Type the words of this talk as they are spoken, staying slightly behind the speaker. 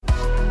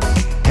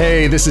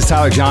Hey, this is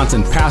Tyler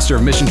Johnson, pastor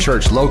of Mission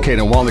Church located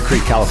in Walnut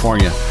Creek,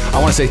 California. I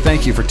want to say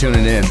thank you for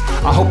tuning in.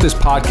 I hope this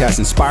podcast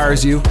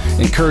inspires you,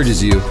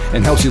 encourages you,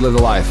 and helps you live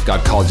the life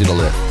God called you to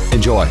live.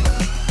 Enjoy.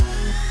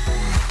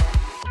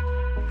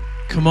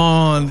 Come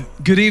on.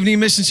 Good evening,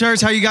 Mission Church.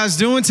 How you guys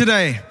doing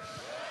today?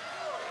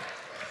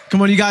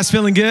 Come on, you guys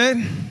feeling good?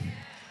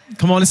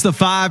 Come on, it's the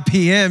 5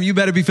 p.m. You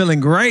better be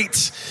feeling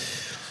great.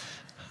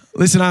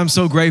 Listen, I'm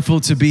so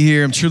grateful to be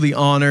here. I'm truly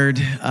honored.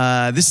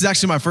 This is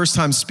actually my first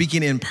time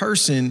speaking in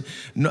person.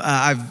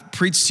 I've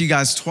preached to you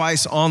guys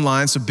twice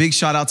online, so big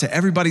shout out to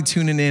everybody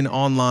tuning in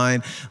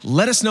online.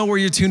 Let us know where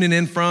you're tuning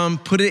in from.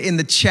 Put it in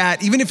the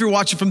chat. Even if you're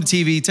watching from the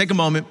TV, take a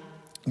moment,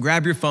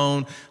 grab your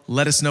phone,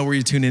 let us know where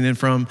you're tuning in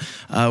from.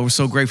 We're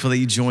so grateful that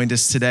you joined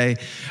us today.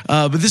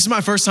 But this is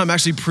my first time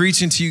actually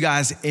preaching to you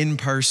guys in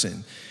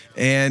person.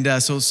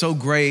 And so it's so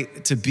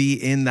great to be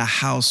in the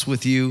house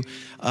with you.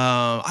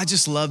 I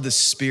just love the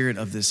spirit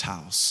of this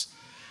house.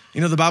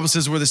 You know, the Bible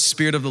says where the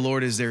spirit of the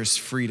Lord is, there is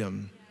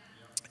freedom.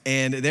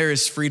 And there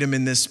is freedom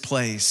in this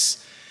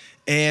place.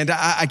 And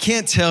I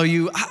can't tell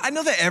you, I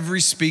know that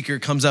every speaker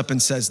comes up and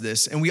says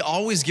this, and we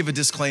always give a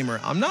disclaimer.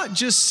 I'm not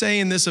just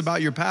saying this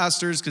about your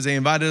pastors because they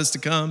invited us to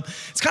come.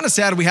 It's kind of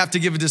sad we have to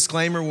give a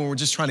disclaimer when we're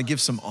just trying to give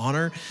some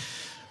honor.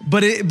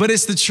 But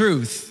it's the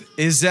truth,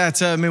 is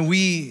that,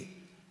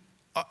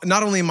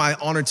 not only am I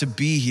honored to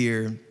be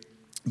here,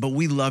 but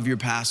we love your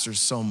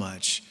pastors so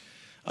much.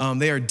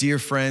 They are dear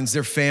friends.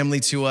 They're family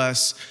to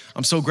us.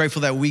 I'm so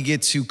grateful that we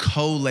get to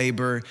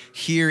co-labor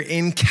here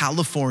in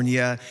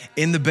California,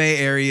 in the Bay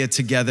Area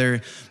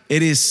together.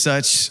 It is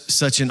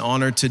such an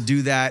honor to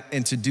do that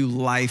and to do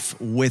life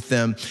with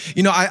them.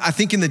 You know, I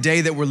think in the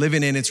day that we're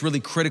living in, it's really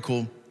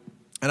critical.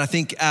 And I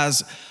think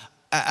as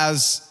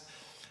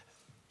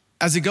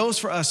it goes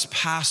for us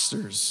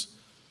pastors,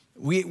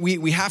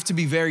 we have to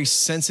be very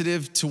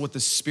sensitive to what the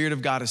Spirit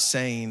of God is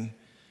saying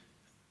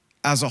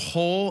as a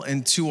whole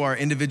and to our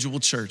individual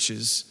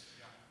churches.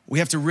 We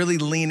have to really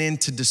lean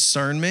into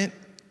discernment.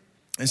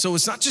 And so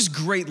it's not just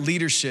great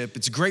leadership,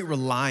 it's great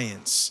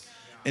reliance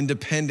and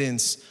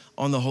dependence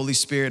on the Holy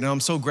Spirit. And I'm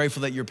so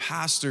grateful that your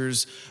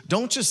pastors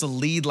don't just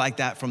lead like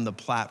that from the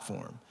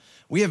platform.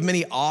 We have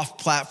many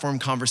off-platform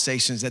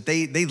conversations that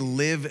they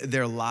live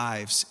their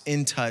lives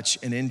in touch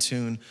and in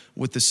tune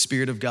with the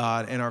Spirit of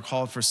God and are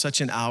called for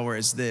such an hour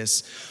as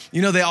this.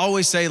 You know, they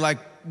always say, like,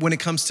 when it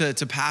comes to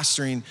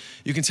pastoring,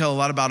 you can tell a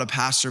lot about a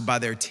pastor by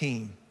their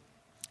team.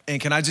 And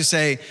can I just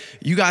say,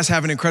 you guys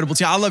have an incredible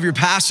team. I love your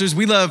pastors.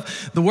 We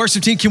love the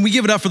worship team. Can we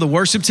give it up for the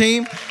worship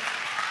team?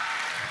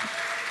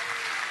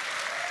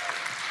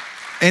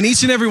 And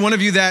each and every one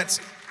of you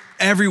that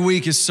every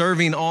week is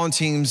serving on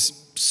teams,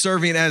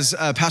 serving as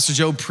Pastor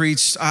Joe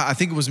preached, I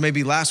think it was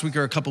maybe last week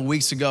or a couple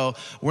weeks ago.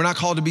 We're not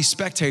called to be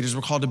spectators,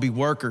 we're called to be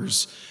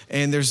workers.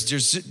 And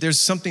there's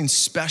something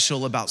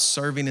special about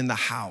serving in the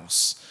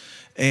house.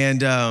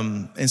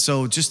 And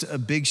so just a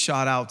big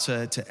shout out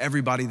to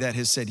everybody that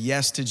has said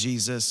yes to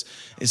Jesus,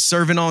 is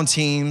serving on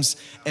teams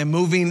and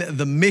moving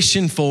the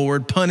mission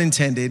forward, pun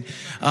intended,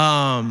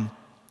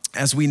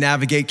 as we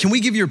navigate. Can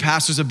we give your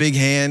pastors a big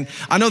hand?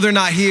 I know they're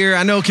not here.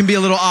 I know it can be a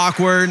little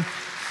awkward.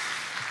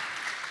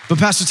 But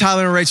Pastor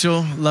Tyler and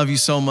Rachel, love you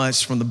so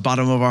much from the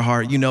bottom of our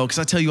heart. You know, because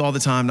I tell you all the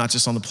time, not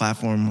just on the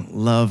platform,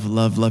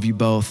 love you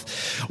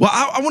both. Well,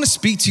 I want to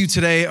speak to you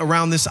today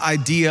around this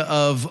idea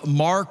of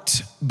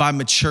marked by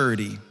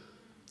maturity.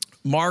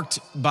 Marked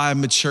by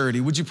maturity.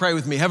 Would you pray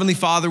with me? Heavenly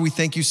Father, we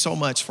thank you so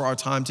much for our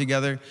time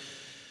together.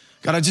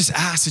 God, I just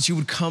ask that you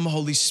would come,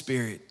 Holy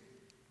Spirit,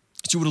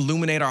 that you would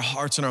illuminate our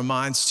hearts and our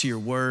minds to your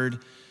word.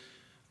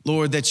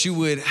 Lord, that you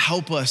would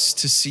help us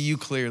to see you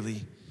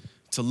clearly,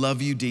 to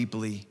love you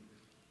deeply,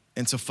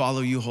 and to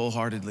follow you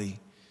wholeheartedly.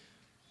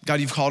 God,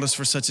 you've called us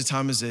for such a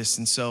time as this.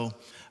 And so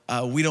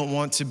we don't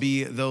want to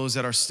be those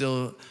that are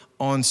still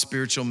on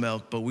spiritual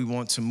milk, but we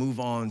want to move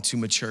on to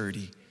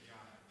maturity.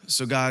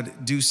 So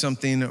God, do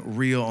something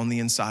real on the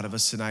inside of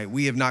us tonight.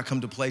 We have not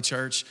come to play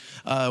church,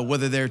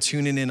 whether they're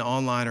tuning in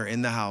online or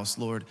in the house.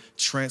 Lord,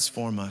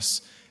 transform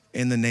us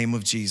in the name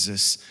of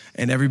Jesus.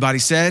 And everybody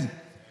said,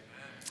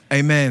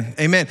 amen.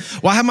 Amen.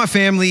 Well, I have my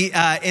family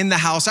in the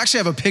house. I actually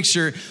have a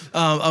picture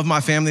of my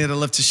family that I'd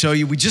love to show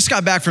you. We just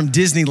got back from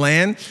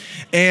Disneyland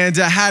and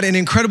had an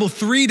incredible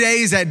 3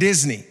 days at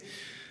Disney.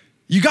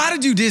 You got to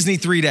do Disney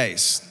 3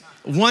 days.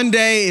 One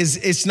day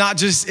it's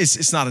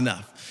not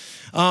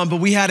enough. But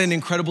we had an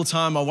incredible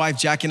time. My wife,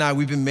 Jackie, and I,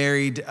 we've been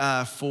married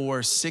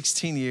for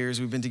 16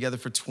 years. We've been together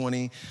for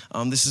 20.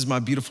 This is my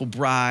beautiful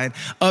bride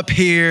up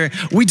here.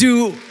 We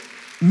do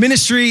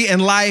ministry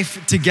and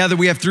life together.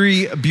 We have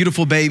 3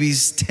 beautiful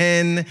babies,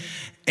 10,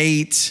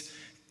 8,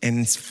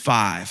 and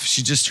 5.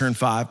 She just turned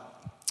 5.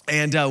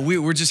 And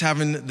we're just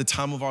having the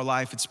time of our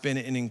life. It's been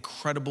an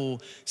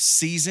incredible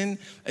season.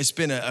 It's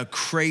been a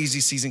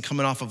crazy season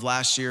coming off of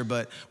last year,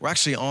 but we're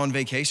actually on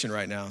vacation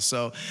right now.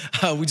 So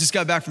we just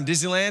got back from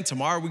Disneyland.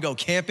 Tomorrow we go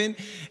camping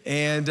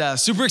and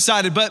super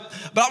excited. But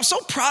I'm so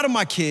proud of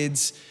my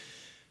kids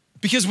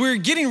because we're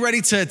getting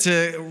ready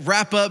to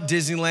wrap up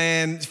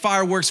Disneyland.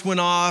 Fireworks went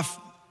off.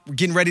 We're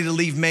getting ready to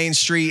leave Main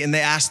Street, and they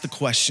asked the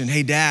question,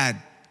 hey,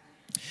 Dad,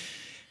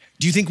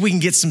 do you think we can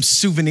get some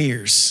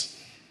souvenirs?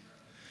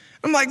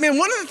 I'm like, man,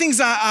 one of the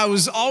things I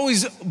was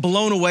always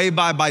blown away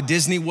by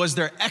Disney was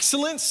their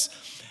excellence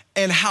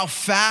and how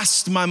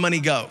fast my money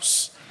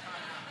goes.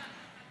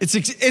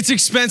 It's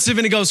expensive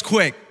and it goes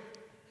quick.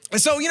 And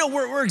so,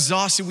 we're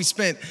exhausted. We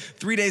spent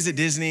 3 days at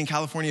Disney and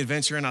California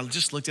Adventure, and I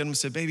just looked at him and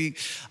said, baby,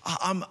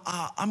 I'm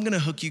gonna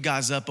hook you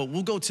guys up, but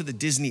we'll go to the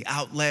Disney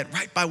outlet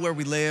right by where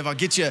we live. I'll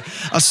get you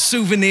a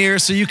souvenir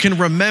so you can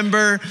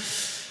remember.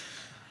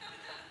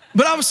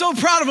 But I was so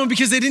proud of them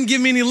because they didn't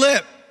give me any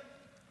lip.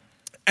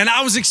 And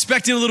I was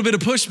expecting a little bit of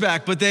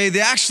pushback, but they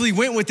actually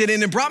went with it,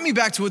 and it brought me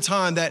back to a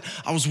time that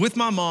I was with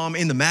my mom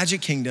in the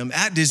Magic Kingdom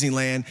at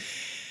Disneyland,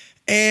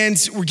 and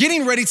we're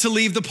getting ready to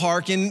leave the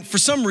park, and for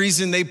some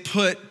reason, they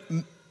put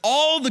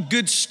all the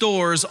good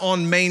stores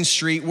on Main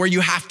Street where you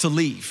have to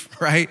leave,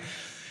 right?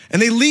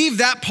 And they leave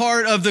that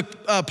part of the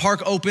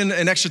park open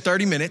an extra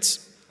 30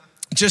 minutes,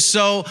 just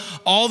so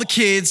all the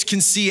kids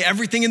can see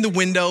everything in the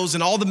windows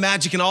and all the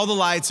magic and all the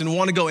lights and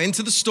want to go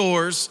into the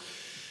stores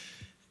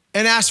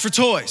and ask for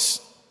toys.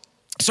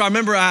 So I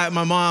remember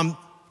my mom,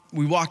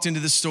 we walked into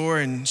the store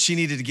and she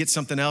needed to get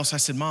something else. I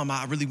said, Mom,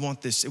 I really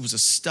want this. It was a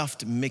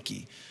stuffed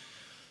Mickey.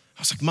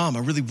 I was like, Mom,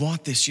 I really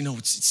want this.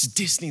 It's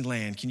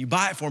Disneyland. Can you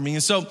buy it for me?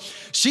 And so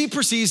she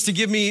proceeds to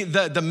give me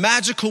the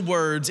magical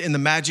words in the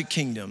Magic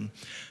Kingdom,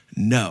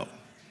 no.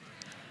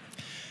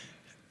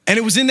 And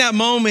it was in that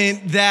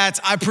moment that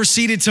I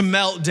proceeded to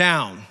melt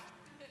down.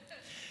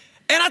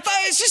 And I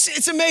thought,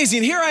 it's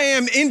amazing. Here I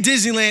am in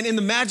Disneyland, in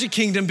the Magic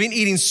Kingdom, been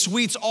eating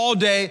sweets all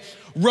day,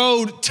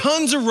 rode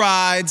tons of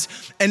rides,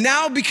 and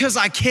now because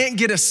I can't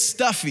get a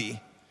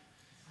stuffy,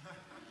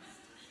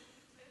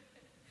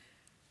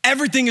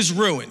 everything is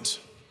ruined.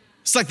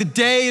 It's like the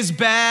day is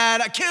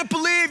bad. I can't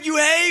believe you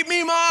hate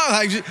me, Mom.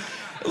 Like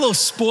a little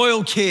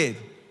spoiled kid.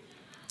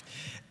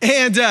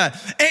 And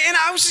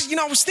I was just,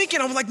 I was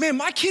thinking, I was like, man,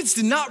 my kids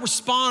did not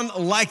respond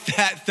like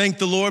that, thank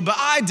the Lord, but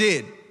I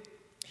did.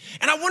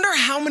 And I wonder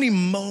how many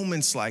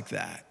moments like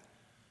that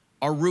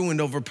are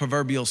ruined over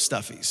proverbial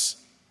stuffies.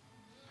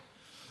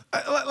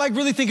 Like,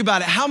 really think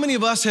about it. How many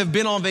of us have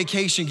been on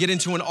vacation, get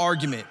into an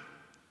argument,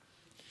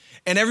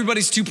 and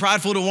everybody's too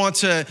prideful to want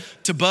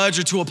to budge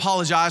or to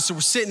apologize, so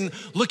we're sitting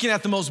looking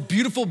at the most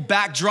beautiful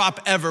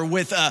backdrop ever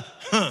with a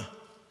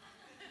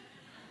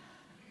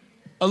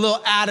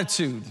little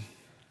attitude,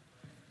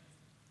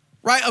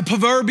 right? A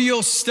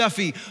proverbial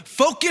stuffy,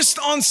 focused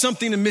on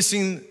something and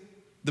missing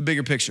the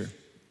bigger picture.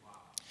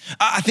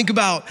 I think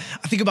about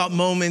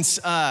moments,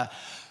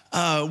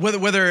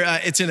 whether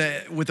it's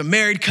with a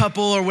married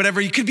couple or whatever.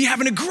 You could be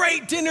having a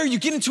great dinner. You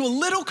get into a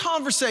little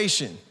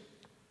conversation.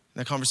 And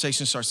that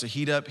conversation starts to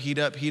heat up.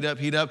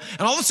 And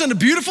all of a sudden, a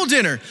beautiful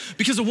dinner,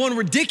 because of one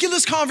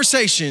ridiculous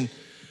conversation,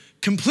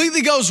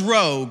 completely goes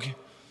rogue,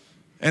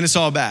 and it's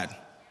all bad.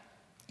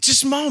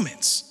 Just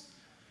moments.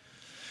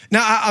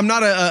 Now, I'm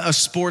not a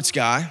sports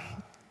guy.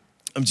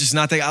 I'm just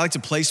not that. I like to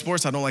play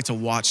sports. I don't like to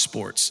watch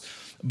sports.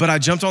 But I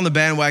jumped on the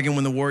bandwagon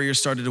when the Warriors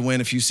started to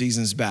win a few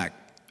seasons back.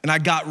 And I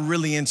got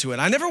really into it.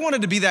 I never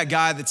wanted to be that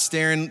guy that's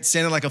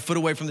standing like a foot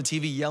away from the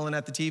TV, yelling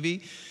at the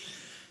TV.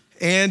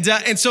 And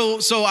so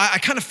I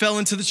kind of fell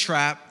into the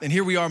trap. And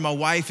here we are. My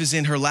wife is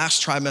in her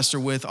last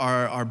trimester with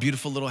our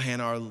beautiful little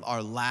Hannah,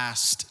 our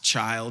last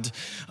child.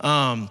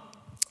 And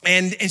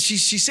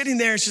she's sitting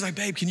there and she's like,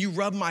 babe, can you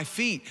rub my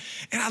feet?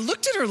 And I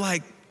looked at her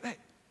like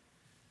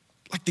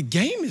the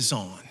game is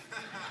on.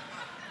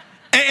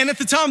 And at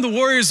the time, the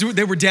Warriors,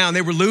 they were down,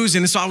 they were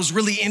losing. And so I was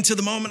really into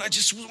the moment. I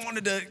just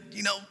wanted to,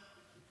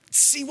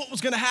 see what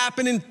was gonna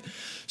happen. And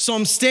so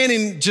I'm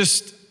standing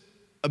just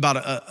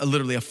about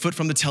literally a foot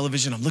from the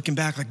television. I'm looking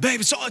back like, babe,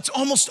 it's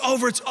almost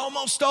over, it's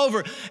almost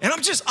over. And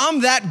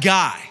I'm that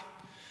guy.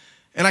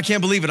 And I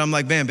can't believe it. I'm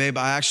like, man, babe,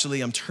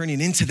 I'm turning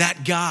into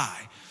that guy.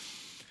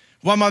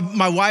 While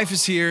my wife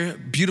is here,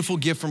 beautiful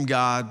gift from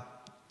God,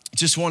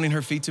 just wanting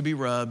her feet to be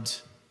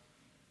rubbed,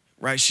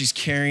 right? She's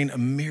carrying a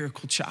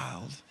miracle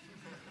child.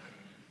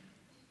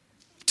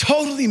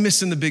 Totally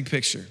missing the big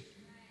picture.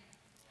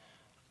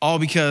 All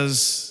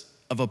because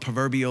of a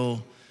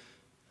proverbial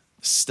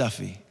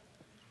stuffy.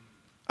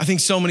 I think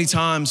so many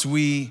times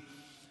we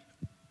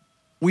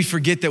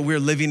forget that we're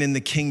living in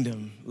the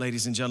kingdom,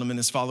 ladies and gentlemen,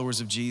 as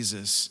followers of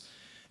Jesus.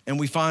 And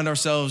we find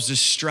ourselves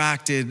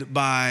distracted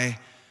by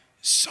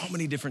so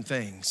many different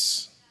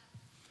things.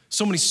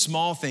 So many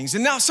small things.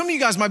 And now some of you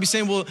guys might be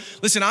saying, well,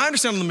 listen, I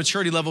understand on the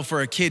maturity level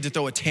for a kid to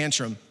throw a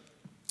tantrum,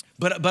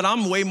 but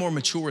I'm way more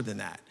mature than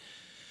that.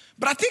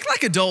 But I think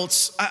like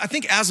adults,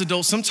 as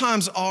adults,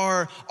 sometimes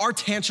our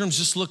tantrums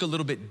just look a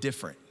little bit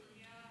different.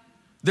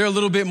 They're a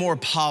little bit more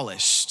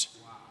polished.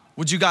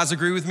 Would you guys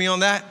agree with me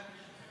on that?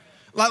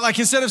 Like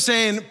instead of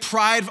saying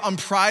I'm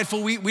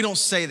prideful, we don't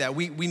say that.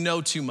 We know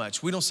too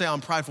much. We don't say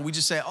I'm prideful. We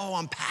just say, oh,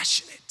 I'm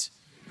passionate.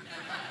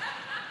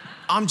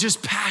 I'm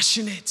just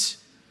passionate,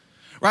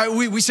 right?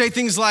 We say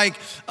things like,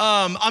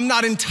 I'm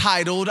not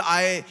entitled.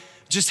 I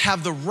just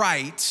have the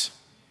right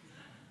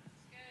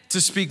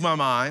to speak my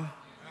mind.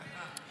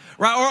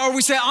 Right? Or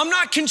we say, I'm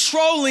not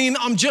controlling,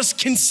 I'm just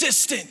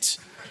consistent.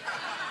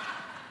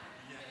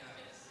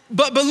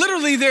 But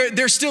literally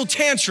they're still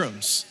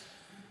tantrums.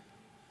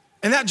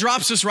 And that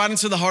drops us right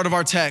into the heart of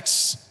our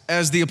text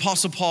as the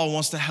Apostle Paul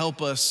wants to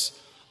help us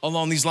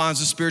along these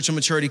lines of spiritual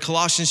maturity.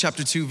 Colossians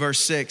chapter 2,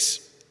 verse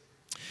 6.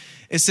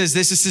 It says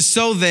this, it says,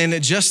 so then,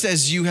 just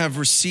as you have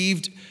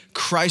received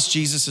Christ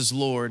Jesus as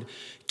Lord,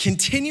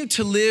 continue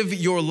to live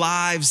your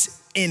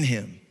lives in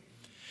him.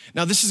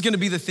 Now, this is gonna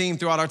be the theme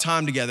throughout our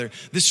time together,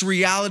 this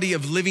reality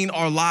of living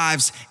our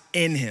lives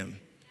in him.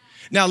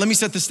 Now, let me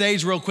set the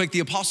stage real quick.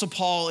 The Apostle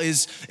Paul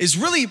is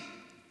really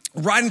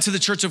writing to the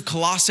church of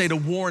Colossae to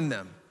warn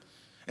them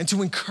and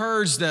to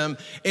encourage them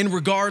in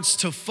regards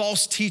to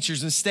false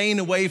teachers and staying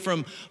away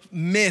from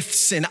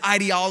myths and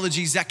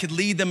ideologies that could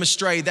lead them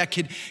astray, that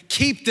could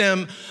keep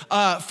them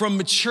from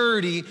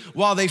maturity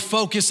while they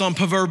focus on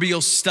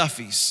proverbial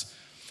stuffies,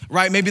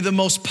 right? Maybe the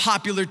most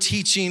popular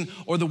teaching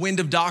or the wind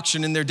of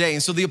doctrine in their day.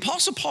 And so the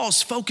Apostle Paul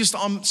is focused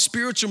on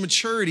spiritual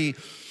maturity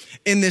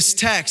in this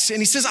text. And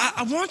he says,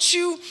 I want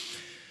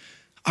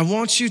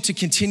you to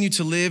continue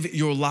to live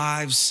your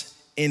lives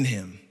in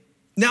him.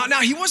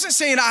 Now he wasn't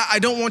saying, I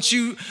want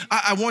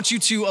you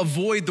to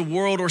avoid the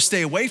world or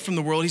stay away from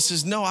the world. He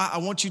says, no, I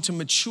want you to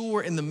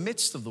mature in the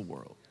midst of the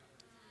world.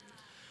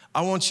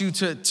 I want you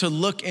to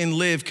look and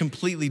live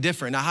completely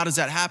different. Now, how does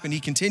that happen? He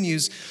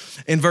continues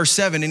in verse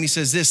 7 and he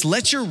says this,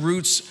 let your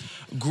roots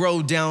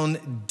grow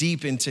down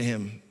deep into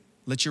him.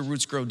 Let your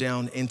roots grow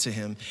down into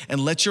him and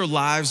let your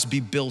lives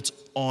be built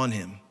on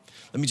him.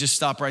 Let me just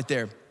stop right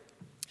there.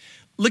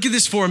 Look at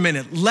this for a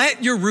minute.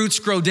 Let your roots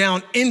grow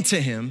down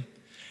into him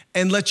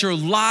and let your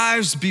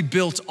lives be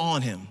built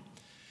on him.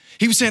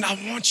 He was saying,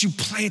 I want you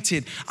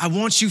planted. I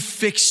want you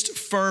fixed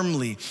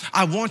firmly.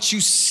 I want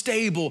you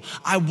stable.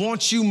 I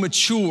want you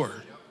mature.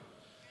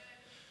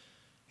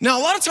 Now,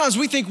 a lot of times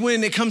we think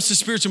when it comes to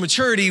spiritual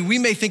maturity, we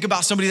may think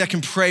about somebody that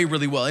can pray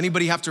really well.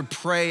 Anybody have to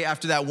pray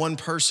after that one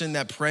person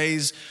that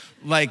prays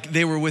like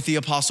they were with the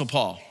Apostle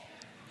Paul?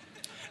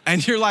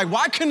 And you're like,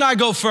 why couldn't I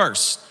go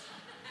first?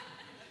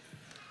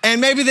 And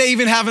maybe they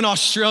even have an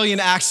Australian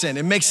accent.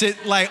 It makes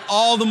it like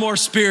all the more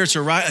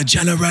spiritual, right? A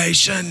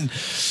generation,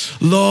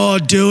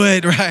 Lord, do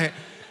it, right?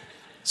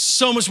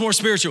 So much more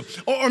spiritual.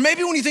 Or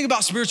maybe when you think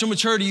about spiritual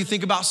maturity, you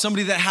think about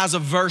somebody that has a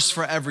verse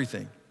for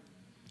everything.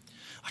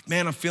 Like,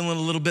 man, I'm feeling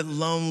a little bit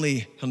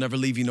lonely. He'll never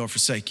leave you nor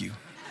forsake you.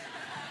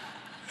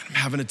 I'm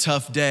having a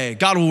tough day.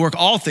 God will work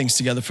all things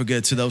together for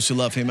good to those who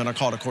love him and are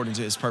called according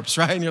to his purpose,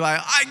 right? And you're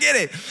like, I get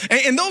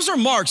it. And those are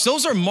marks.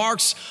 Those are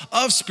marks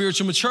of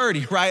spiritual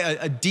maturity, right?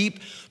 A deep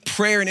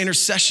prayer and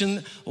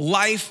intercession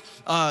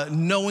life,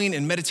 knowing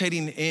and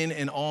meditating in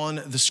and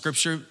on the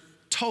scripture,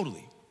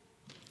 totally.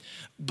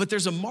 But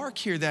there's a mark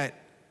here that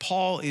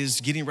Paul is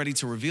getting ready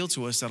to reveal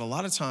to us that a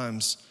lot of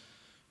times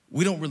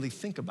we don't really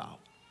think about.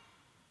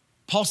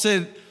 Paul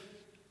said,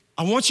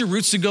 I want your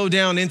roots to go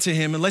down into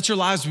him and let your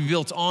lives be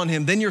built on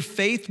him. Then your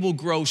faith will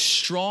grow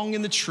strong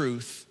in the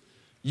truth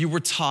you were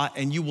taught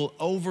and you will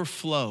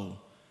overflow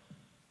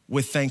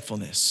with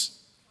thankfulness.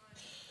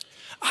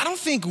 I don't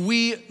think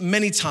we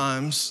many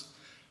times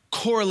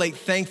correlate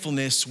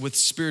thankfulness with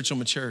spiritual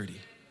maturity.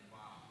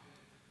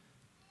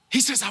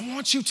 He says, I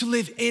want you to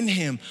live in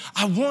him.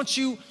 I want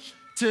you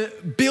to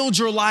build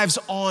your lives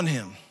on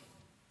him.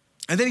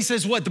 And then he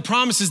says what? The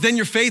promise is then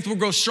your faith will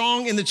grow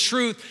strong in the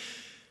truth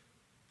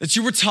that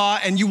you were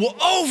taught and you will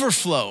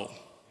overflow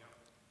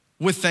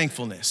with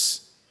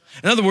thankfulness.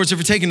 In other words, if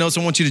you're taking notes,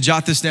 I want you to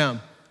jot this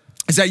down.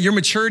 Is that your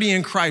maturity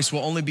in Christ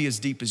will only be as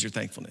deep as your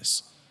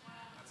thankfulness.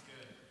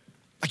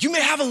 Like, you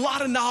may have a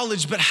lot of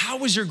knowledge, but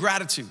how is your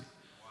gratitude?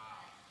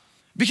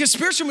 Because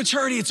spiritual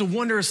maturity, it's a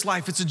wondrous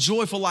life. It's a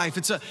joyful life.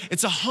 It's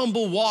a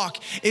humble walk.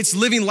 It's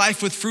living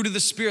life with fruit of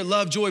the Spirit,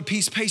 love, joy,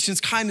 peace, patience,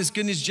 kindness,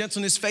 goodness,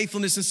 gentleness,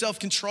 faithfulness, and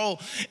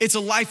self-control. It's a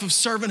life of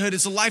servanthood.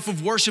 It's a life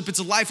of worship. It's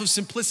a life of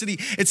simplicity.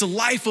 It's a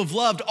life of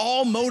love,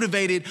 all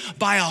motivated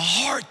by a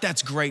heart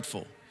that's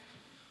grateful.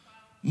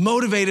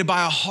 Motivated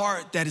by a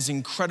heart that is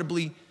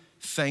incredibly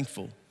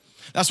thankful.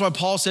 That's why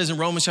Paul says in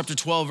Romans chapter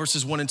 12,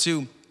 verses 1 and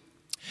 2,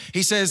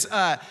 he says,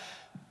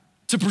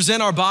 to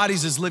present our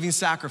bodies as living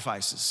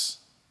sacrifices.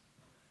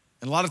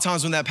 And a lot of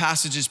times when that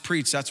passage is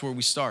preached, that's where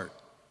we start.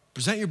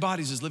 Present your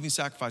bodies as living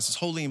sacrifices,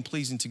 holy and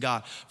pleasing to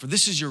God, for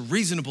this is your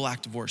reasonable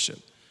act of worship.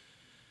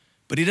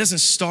 But he doesn't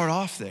start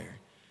off there.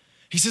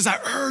 He says, I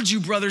urge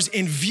you, brothers,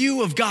 in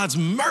view of God's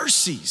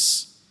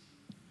mercies,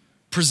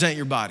 present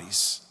your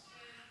bodies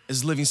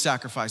as living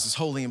sacrifices,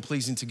 holy and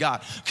pleasing to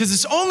God. Because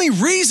it's only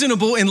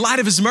reasonable in light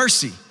of his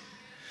mercy.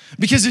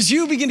 Because as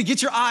you begin to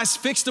get your eyes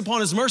fixed upon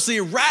his mercy,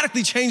 it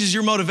radically changes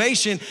your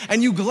motivation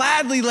and you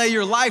gladly lay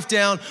your life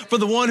down for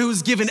the one who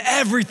has given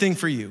everything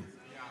for you.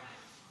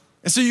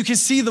 And so you can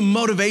see the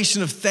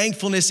motivation of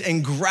thankfulness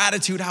and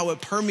gratitude, how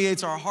it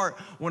permeates our heart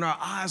when our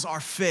eyes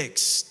are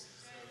fixed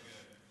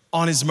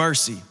on his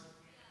mercy.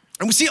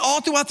 And we see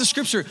all throughout the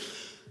scripture,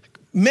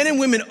 men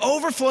and women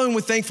overflowing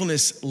with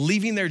thankfulness,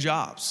 leaving their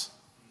jobs,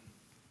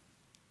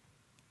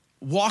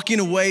 walking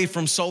away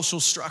from social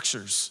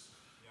structures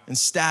and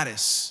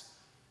status,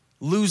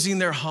 losing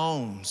their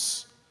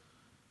homes.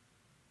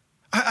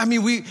 I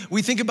mean,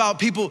 we think about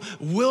people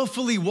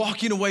willfully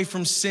walking away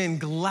from sin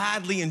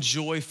gladly and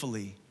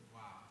joyfully.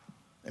 Wow.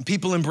 And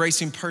people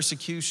embracing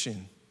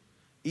persecution,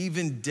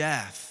 even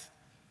death,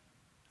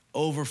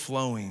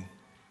 overflowing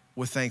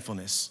with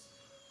thankfulness.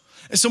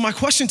 And so my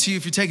question to you,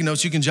 if you're taking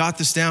notes, you can jot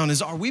this down,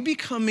 is are we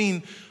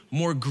becoming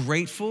more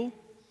grateful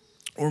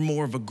or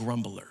more of a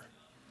grumbler?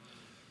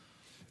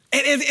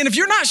 And if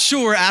you're not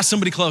sure, ask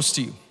somebody close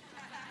to you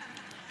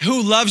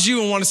who loves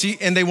you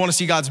and they want to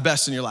see God's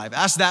best in your life.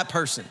 Ask that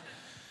person.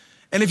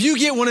 And if you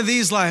get one of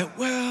these like,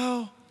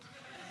 well,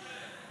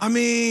 I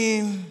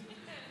mean,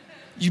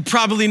 you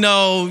probably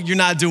know you're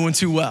not doing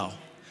too well.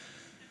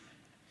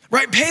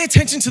 Right? Pay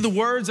attention to the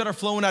words that are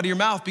flowing out of your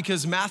mouth,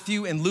 because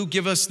Matthew and Luke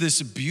give us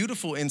this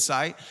beautiful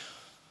insight.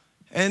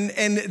 And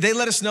they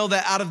let us know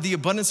that out of the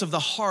abundance of the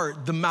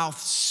heart, the mouth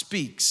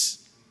speaks.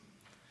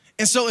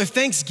 And so if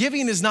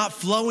thanksgiving is not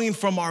flowing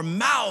from our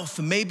mouth,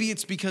 maybe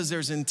it's because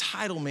there's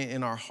entitlement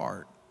in our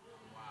heart.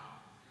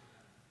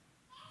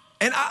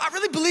 And I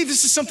really believe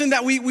this is something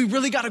that we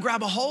really got to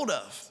grab a hold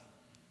of.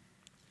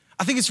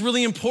 I think it's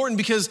really important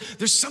because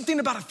there's something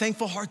about a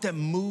thankful heart that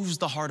moves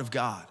the heart of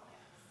God.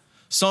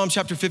 Psalm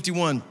chapter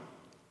 51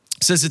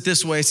 says it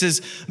this way. It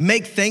says,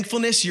 make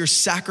thankfulness your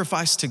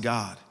sacrifice to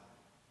God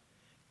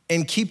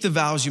and keep the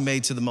vows you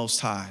made to the Most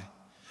High.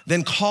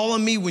 Then call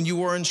on me when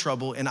you are in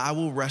trouble, and I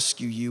will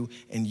rescue you,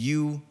 and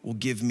you will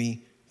give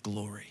me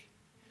glory.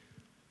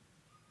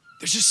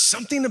 There's just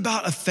something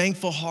about a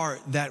thankful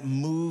heart that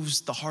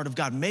moves the heart of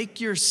God.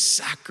 Make your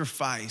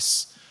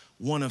sacrifice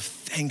one of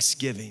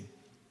thanksgiving.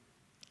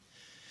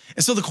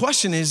 And so the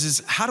question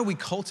is how do we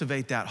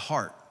cultivate that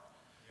heart?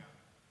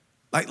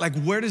 Like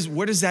where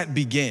does that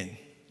begin?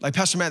 Like,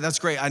 Pastor Matt, that's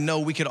great. I know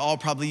we could all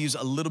probably use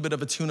a little bit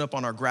of a tune-up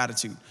on our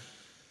gratitude,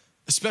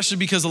 especially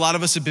because a lot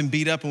of us have been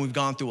beat up and we've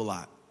gone through a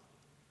lot.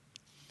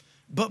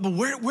 But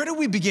where do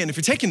we begin? If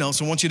you're taking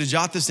notes, I want you to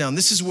jot this down.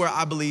 This is where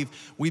I believe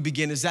we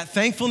begin, is that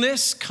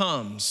thankfulness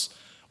comes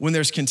when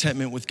there's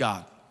contentment with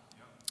God.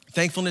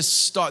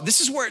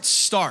 This is where it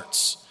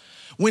starts.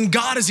 When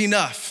God is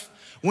enough,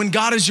 when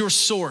God is your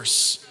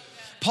source.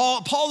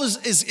 Paul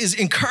is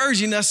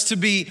encouraging us to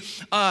be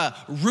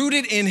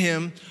rooted in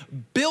him,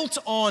 built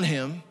on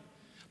him.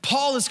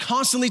 Paul is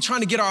constantly trying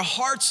to get our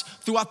hearts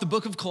throughout the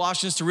book of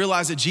Colossians to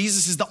realize that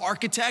Jesus is the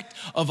architect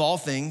of all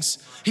things.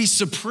 He's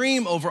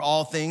supreme over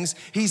all things.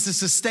 He's the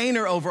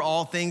sustainer over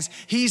all things.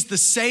 He's the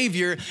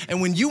savior. And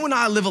when you and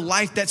I live a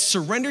life that's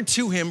surrendered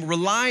to him,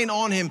 relying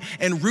on him,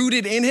 and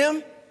rooted in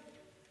him,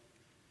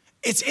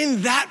 it's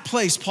in that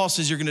place, Paul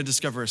says, you're gonna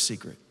discover a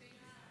secret.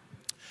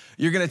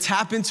 You're gonna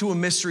tap into a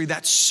mystery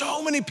that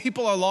so many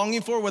people are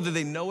longing for, whether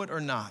they know it or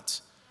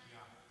not.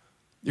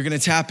 You're gonna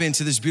tap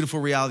into this beautiful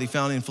reality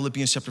found in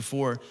Philippians chapter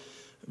 4,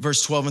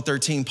 verse 12 and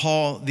 13.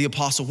 Paul, the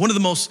apostle, one of the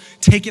most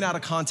taken out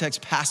of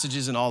context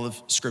passages in all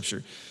of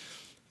Scripture.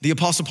 The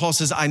apostle Paul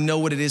says, I know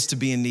what it is to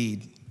be in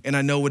need, and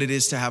I know what it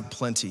is to have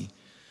plenty.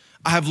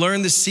 I have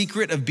learned the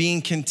secret of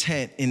being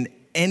content in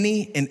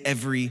any and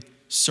every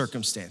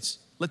circumstance.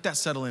 Let that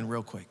settle in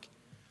real quick.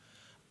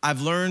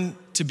 I've learned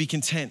to be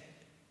content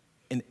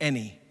in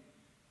any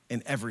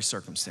and every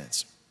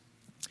circumstance.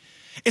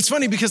 It's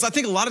funny because I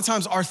think a lot of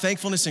times our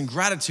thankfulness and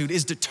gratitude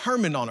is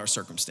determined on our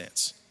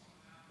circumstance.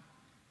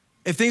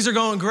 If things are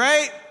going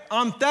great,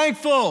 I'm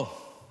thankful.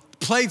 The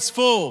plate's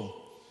full.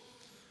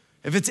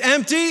 If it's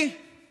empty,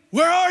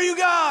 where are you,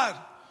 God?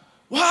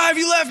 Why have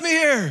you left me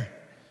here?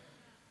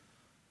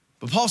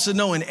 But Paul said,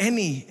 no, in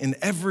any and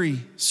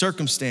every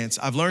circumstance,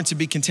 I've learned to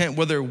be content,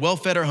 whether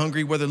well-fed or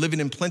hungry, whether living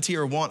in plenty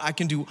or want. I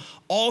can do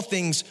all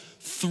things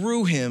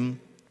through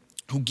him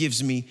who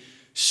gives me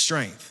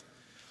strength.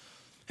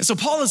 And so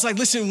Paul is like,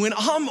 listen, when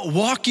I'm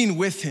walking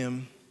with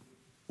him,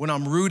 when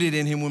I'm rooted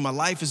in him, when my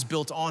life is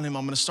built on him,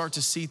 I'm gonna start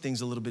to see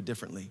things a little bit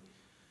differently.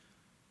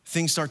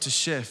 Things start to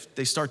shift,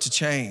 they start to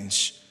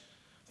change.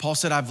 Paul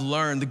said, I've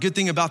learned. The good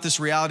thing about this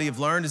reality of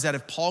learned is that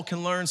if Paul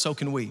can learn, so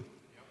can we.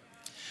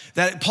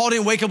 That Paul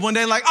didn't wake up one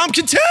day like, I'm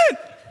content,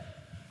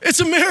 it's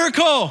a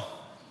miracle.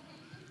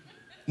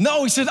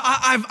 No, he said,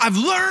 I've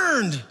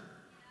learned.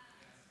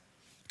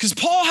 Because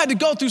Paul had to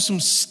go through some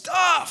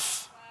stuff.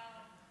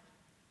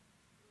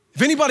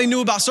 If anybody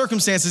knew about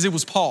circumstances, it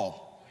was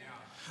Paul.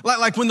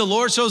 Like when the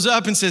Lord shows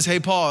up and says, hey,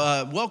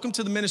 Paul, welcome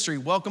to the ministry.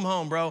 Welcome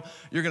home, bro.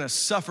 You're going to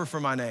suffer for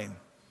my name.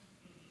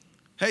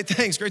 Hey,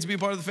 thanks. Great to be a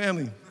part of the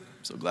family.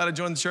 So glad I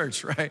joined the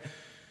church, right?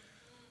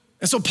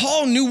 And so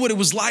Paul knew what it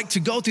was like to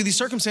go through these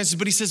circumstances,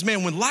 but he says,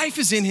 man, when life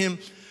is in him,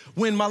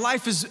 when my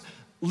life is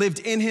lived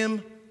in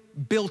him,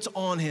 built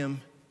on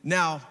him,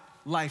 now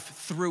life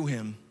through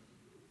him,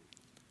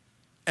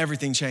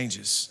 everything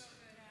changes.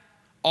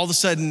 All of a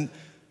sudden,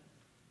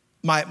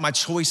 my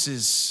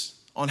choices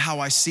on how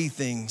I see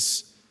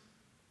things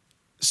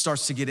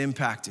starts to get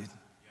impacted.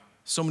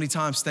 So many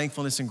times,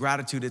 thankfulness and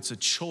gratitude, it's a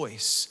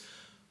choice,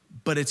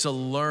 but it's a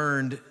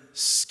learned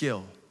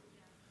skill.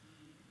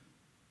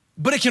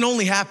 But it can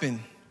only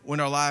happen when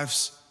our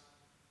lives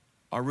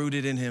are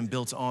rooted in him,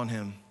 built on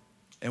him,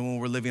 and when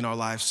we're living our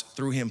lives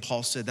through him.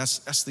 Paul said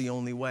that's the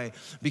only way,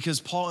 because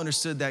Paul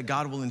understood that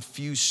God will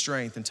infuse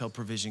strength until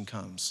provision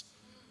comes.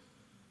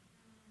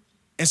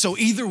 And so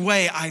either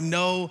way, I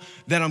know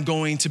that I'm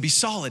going to be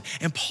solid.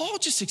 And Paul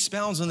just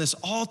expounds on this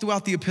all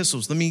throughout the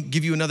epistles. Let me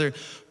give you another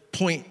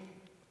point.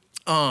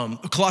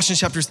 Colossians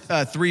chapter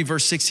 3,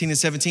 verse 16 and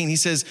 17, he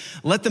says,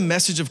 let the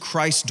message of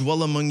Christ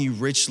dwell among you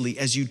richly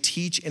as you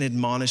teach and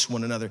admonish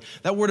one another.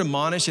 That word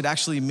admonish, it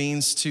actually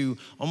means to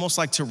almost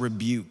like to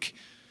rebuke.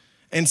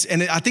 And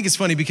I think it's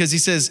funny because he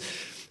says,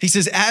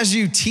 as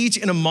you teach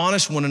and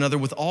admonish one another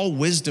with all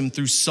wisdom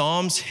through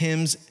psalms,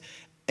 hymns,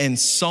 and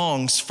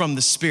songs from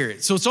the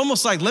Spirit. So it's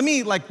almost like, let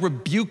me like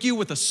rebuke you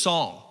with a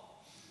song.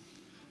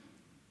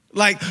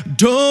 Like,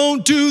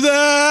 don't do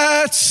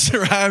that,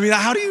 right? I mean,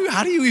 how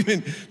do you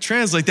even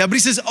translate that? But he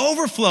says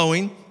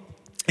overflowing.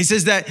 He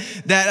says that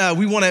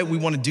we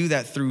want to do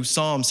that through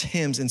psalms,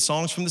 hymns, and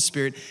songs from the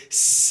Spirit,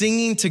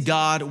 singing to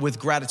God with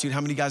gratitude. How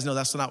many of you guys know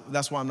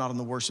that's why I'm not on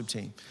the worship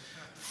team?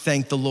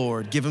 Thank the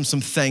Lord. Give him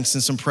some thanks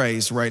and some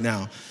praise right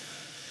now.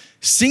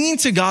 Singing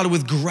to God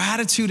with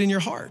gratitude in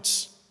your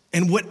hearts.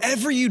 And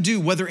whatever you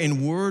do, whether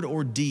in word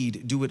or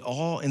deed, do it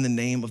all in the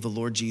name of the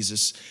Lord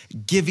Jesus,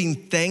 giving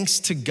thanks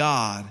to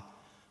God,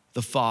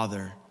 the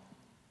Father,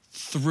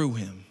 through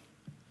him.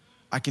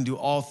 I can do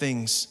all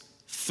things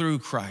through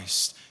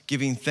Christ,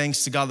 giving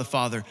thanks to God the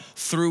Father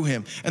through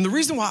him. And the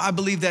reason why I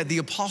believe that the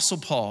Apostle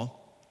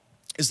Paul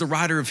is the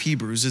writer of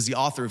Hebrews, is the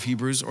author of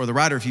Hebrews, or the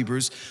writer of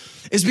Hebrews,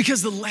 is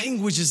because the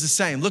language is the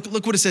same.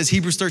 Look what it says,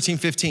 Hebrews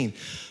 13:15.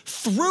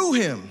 Through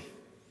him,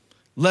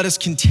 let us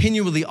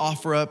continually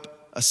offer up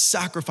a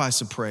sacrifice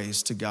of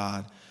praise to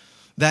God.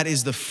 That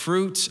is the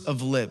fruit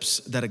of lips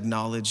that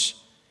acknowledge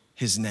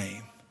his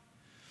name.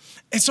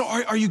 And so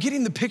are you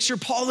getting the picture?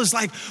 Paul is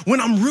like,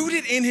 when I'm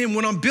rooted in him,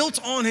 when I'm built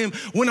on him,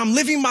 when I'm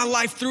living my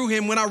life through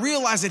him, when I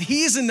realize that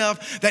he is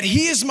enough, that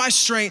he is my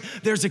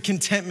strength, there's a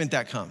contentment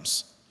that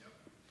comes.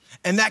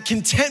 And that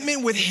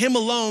contentment with him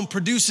alone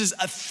produces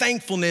a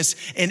thankfulness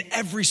in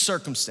every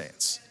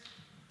circumstance.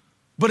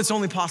 But it's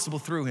only possible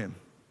through him,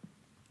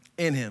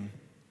 in him,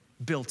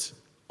 built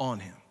on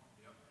him.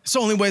 It's the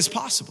only way it's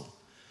possible.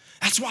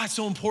 That's why it's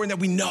so important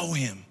that we know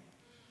him.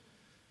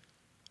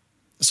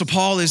 So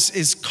Paul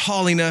is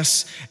calling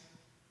us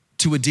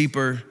to a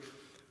deeper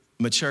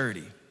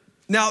maturity.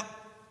 Now,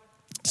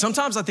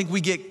 sometimes I think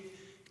we get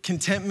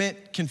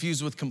contentment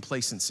confused with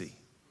complacency.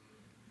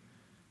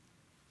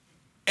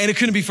 And it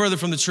couldn't be further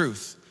from the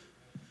truth.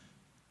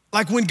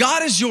 Like when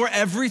God is your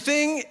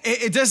everything,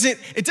 it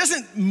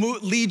doesn't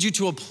lead you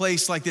to a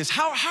place like this.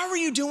 How are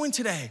you doing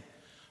today?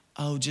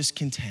 Oh, just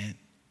content.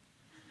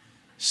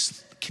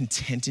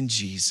 Content in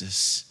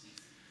Jesus,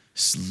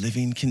 just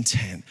living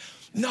content.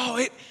 No,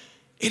 it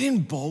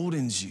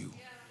emboldens you.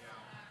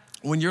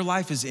 When your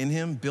life is in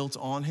him, built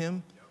on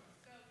him,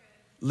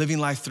 living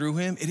life through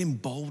him, it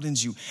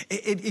emboldens you.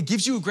 It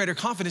gives you a greater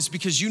confidence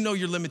because you know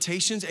your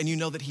limitations and you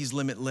know that he's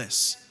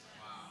limitless.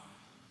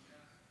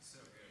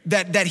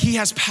 That he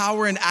has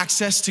power and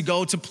access to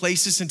go to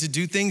places and to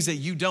do things that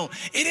you don't.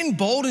 It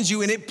emboldens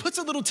you and it puts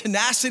a little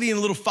tenacity and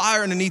a little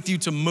fire underneath you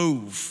to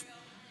move.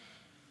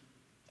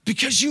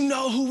 Because you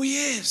know who he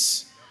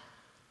is.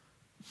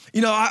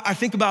 You know, I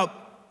think about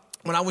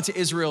when I went to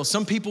Israel,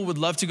 some people would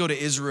love to go to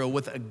Israel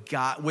with a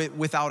guide,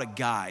 without a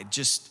guide.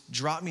 Just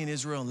drop me in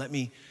Israel and let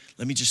me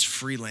just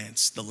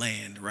freelance the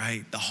land,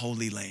 right? The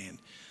Holy Land.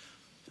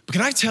 But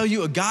can I tell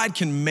you, a guide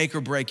can make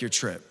or break your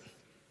trip.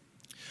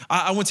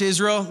 I went to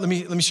Israel. Let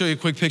me show you a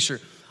quick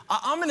picture.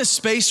 I'm in a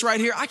space right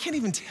here. I can't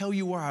even tell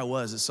you where I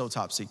was. It's so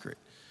top secret.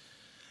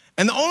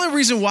 And the only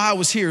reason why I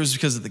was here is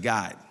because of the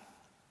guide.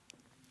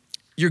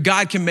 Your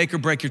guide can make or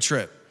break your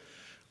trip.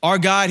 Our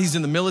guide, he's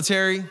in the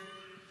military.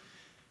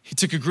 He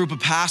took a group of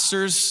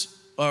pastors,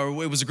 or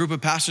it was a group of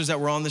pastors that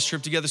were on this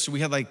trip together. So we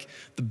had like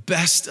the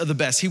best of the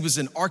best. He was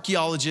an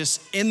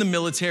archaeologist in the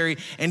military,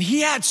 and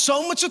he had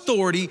so much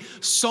authority,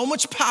 so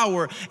much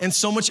power, and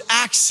so much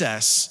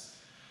access.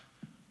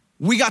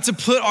 We got to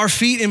put our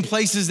feet in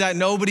places that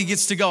nobody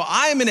gets to go.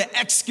 I am in an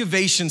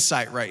excavation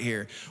site right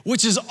here,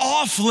 which is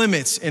off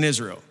limits in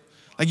Israel.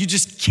 Like you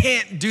just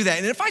can't do that.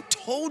 And if I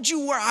told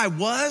you where I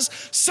was,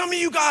 some of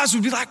you guys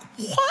would be like,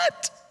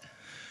 what?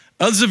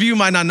 Others of you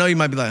might not know, you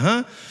might be like,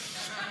 huh?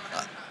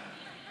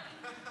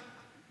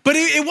 But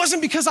it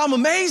wasn't because I'm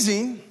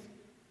amazing.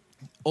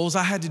 All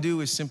I had to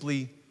do is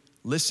simply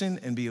listen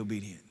and be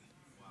obedient.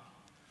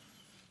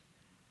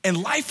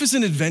 And life is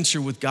an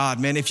adventure with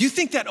God, man. If you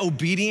think that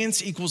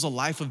obedience equals a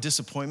life of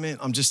disappointment,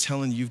 I'm just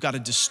telling you, you've got a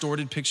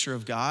distorted picture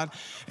of God.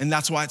 And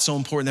that's why it's so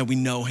important that we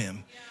know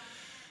him.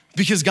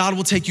 Because God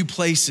will take you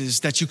places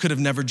that you could have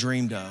never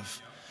dreamed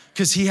of.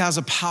 Because he has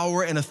a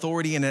power and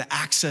authority and an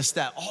access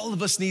that all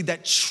of us need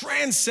that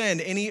transcend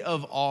any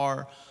of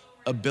our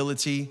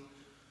ability,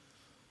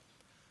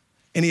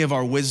 any of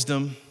our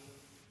wisdom,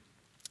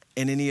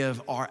 and any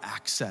of our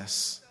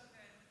access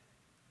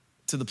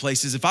to the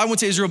places. If I went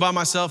to Israel by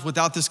myself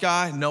without this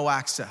guy, no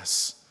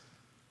access.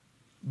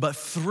 But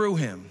through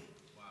him,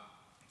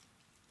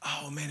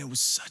 oh man, it was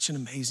such an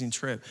amazing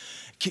trip.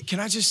 Can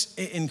I just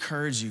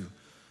encourage you?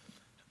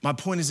 My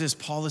point is this,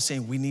 Paul is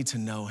saying we need to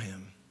know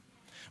him.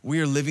 We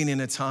are living in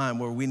a time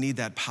where we need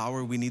that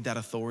power, we need that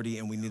authority,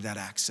 and we need that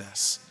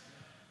access.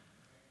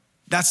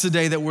 That's the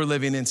day that we're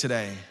living in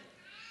today.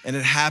 And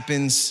it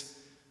happens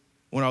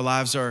when our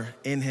lives are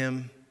in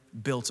him,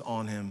 built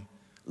on him,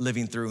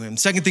 living through him.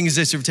 Second thing is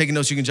this, if you're taking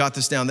notes, you can jot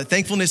this down, that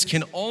thankfulness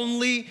can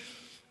only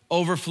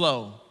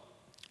overflow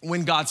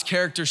when God's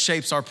character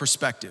shapes our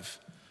perspective.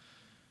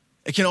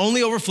 It can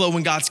only overflow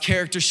when God's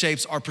character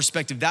shapes our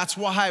perspective. That's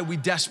why we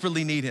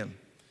desperately need him.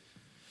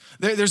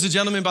 There's a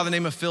gentleman by the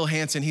name of Phil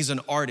Hansen. He's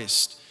an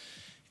artist.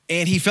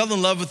 And he fell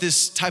in love with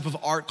this type of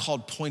art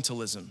called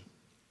pointillism.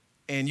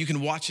 And you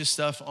can watch his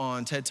stuff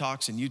on TED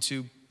Talks and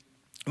YouTube.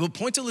 But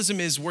pointillism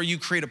is where you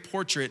create a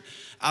portrait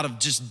out of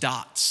just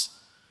dots.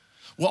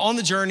 Well, on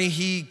the journey,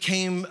 he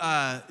came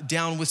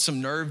down with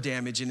some nerve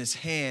damage in his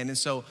hand. And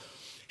so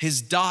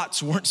his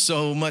dots weren't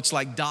so much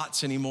like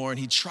dots anymore. And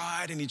he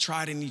tried and he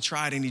tried and he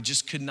tried and he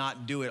just could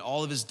not do it.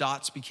 All of his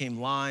dots became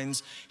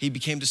lines. He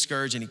became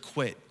discouraged and he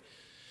quit.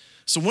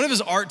 So one of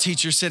his art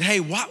teachers said,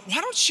 hey, why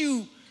don't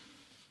you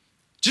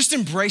just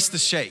embrace the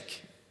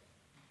shake?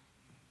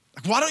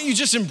 Like, why don't you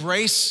just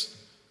embrace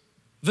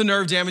the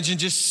nerve damage and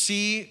just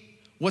see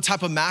what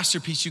type of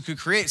masterpiece you could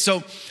create?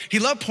 So he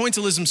loved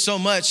pointillism so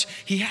much,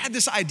 he had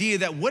this idea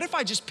that what if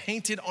I just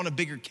painted on a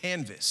bigger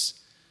canvas?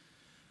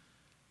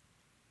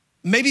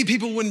 Maybe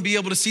people wouldn't be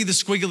able to see the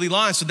squiggly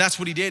lines, so that's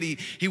what he did.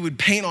 He would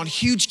paint on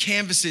huge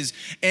canvases,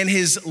 and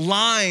his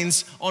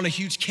lines on a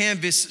huge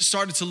canvas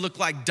started to look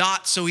like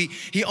dots, so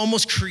he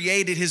almost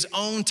created his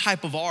own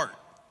type of art.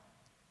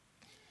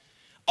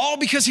 All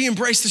because he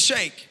embraced the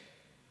shake.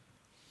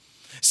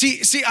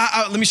 See,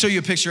 let me show you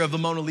a picture of the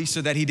Mona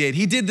Lisa that he did.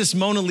 He did this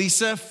Mona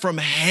Lisa from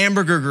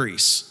hamburger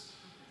grease.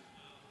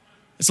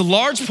 It's a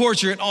large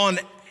portrait on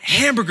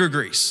hamburger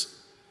grease.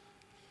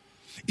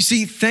 You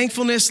see,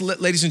 thankfulness,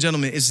 ladies and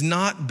gentlemen, is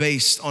not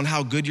based on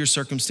how good your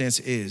circumstance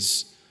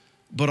is,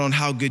 but on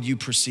how good you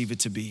perceive it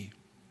to be.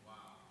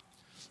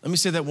 Let me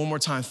say that one more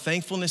time.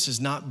 Thankfulness is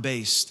not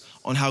based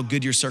on how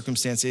good your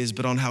circumstance is,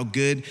 but on how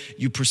good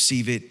you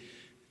perceive it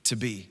to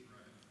be.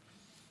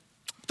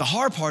 The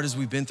hard part is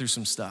we've been through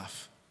some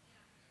stuff.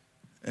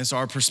 And so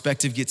our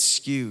perspective gets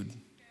skewed.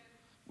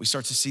 We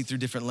start to see through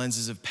different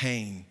lenses of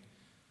pain.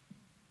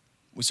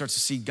 We start to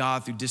see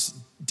God through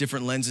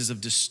different lenses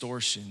of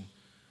distortion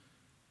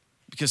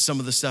because some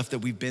of the stuff that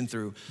we've been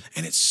through.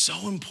 And it's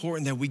so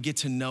important that we get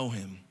to know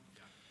him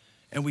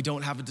and we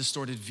don't have a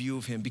distorted view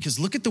of him, because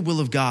look at the will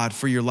of God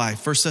for your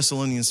life. 1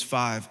 Thessalonians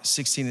 5,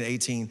 16 and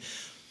 18.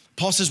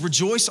 Paul says,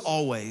 rejoice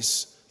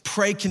always,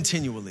 pray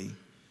continually,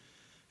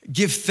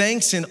 give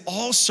thanks in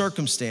all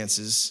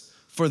circumstances,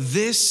 for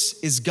this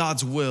is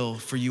God's will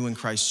for you in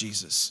Christ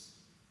Jesus.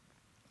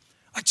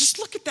 Just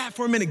look at that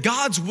for a minute.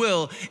 God's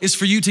will is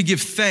for you to give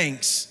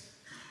thanks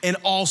in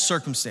all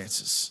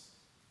circumstances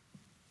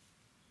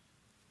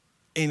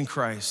in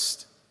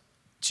Christ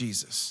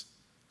Jesus.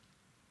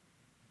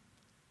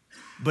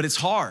 But it's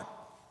hard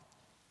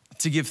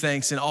to give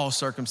thanks in all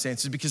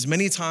circumstances because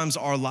many times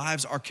our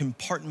lives are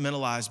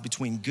compartmentalized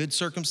between good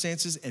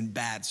circumstances and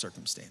bad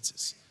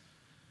circumstances.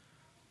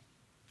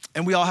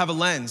 And we all have a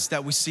lens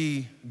that we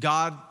see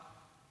God,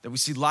 that we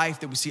see life,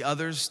 that we see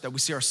others, that we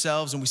see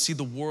ourselves, and we see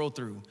the world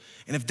through.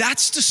 And if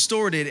that's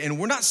distorted and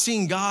we're not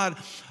seeing God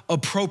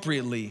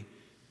appropriately,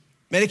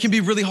 man, it can be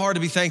really hard to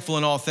be thankful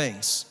in all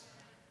things.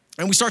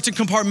 And we start to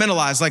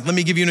compartmentalize. Like, let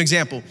me give you an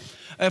example.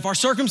 If our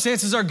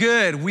circumstances are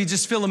good, we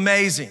just feel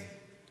amazing,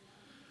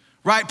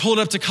 right? Pulled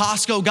up to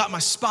Costco, got my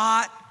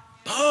spot,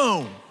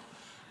 boom.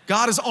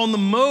 God is on the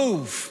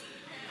move.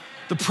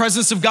 The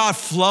presence of God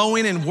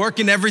flowing and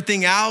working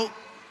everything out.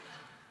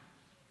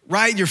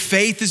 Right? Your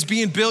faith is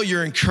being built,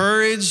 you're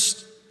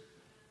encouraged.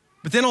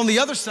 But then on the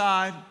other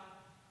side,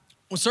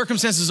 when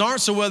circumstances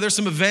aren't so well, there's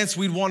some events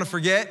we'd want to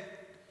forget.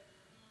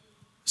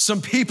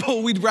 Some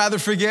people we'd rather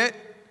forget.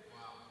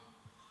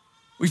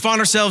 We find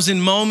ourselves in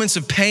moments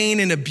of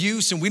pain and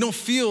abuse, and we don't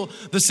feel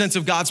the sense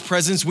of God's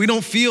presence. We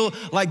don't feel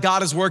like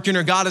God is working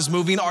or God is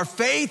moving. Our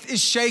faith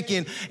is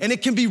shaken, and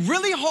it can be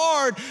really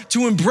hard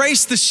to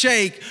embrace the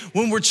shake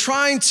when we're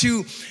trying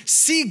to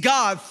see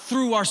God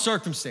through our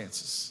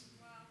circumstances.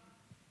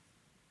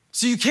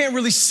 So you can't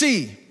really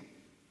see.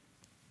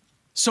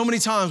 So many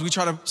times we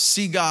try to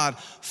see God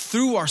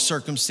through our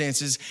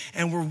circumstances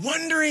and we're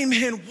wondering,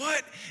 man,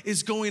 what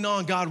is going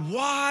on? God,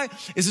 why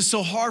is it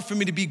so hard for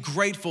me to be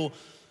grateful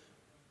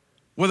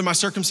whether my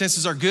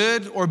circumstances are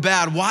good or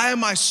bad? Why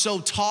am I so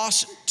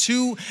tossed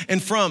to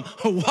and from?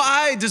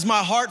 Why does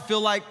my heart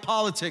feel like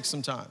politics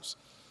sometimes?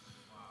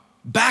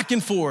 Back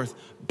and forth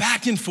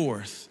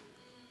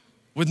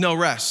with no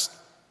rest.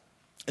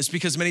 It's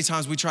because many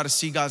times we try to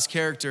see God's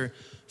character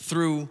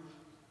through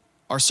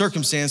our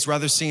circumstance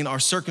rather seeing our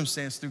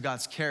circumstance through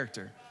God's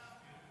character.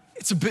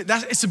 It's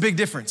a big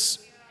difference.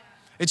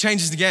 It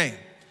changes the game.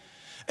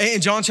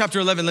 In John chapter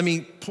 11, let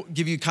me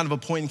give you kind of a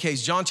point in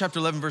case. John chapter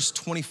 11, verse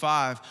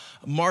 25,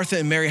 Martha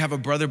and Mary have a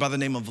brother by the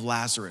name of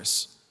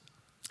Lazarus.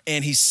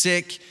 And he's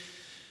sick,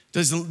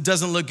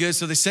 doesn't look good.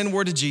 So they send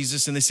word to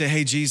Jesus and they say,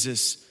 hey,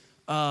 Jesus,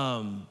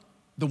 the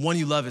one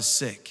you love is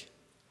sick.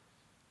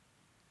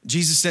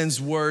 Jesus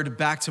sends word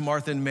back to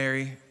Martha and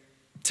Mary,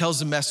 tells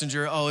the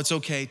messenger, oh, it's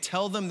okay.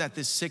 Tell them that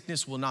this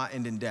sickness will not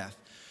end in death.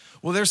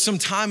 Well, there's some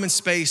time and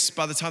space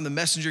by the time the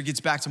messenger gets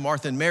back to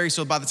Martha and Mary.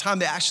 So by the time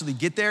they actually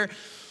get there,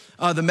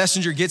 the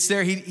messenger gets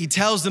there, he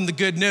tells them the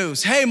good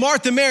news. Hey,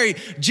 Martha, Mary,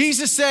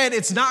 Jesus said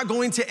it's not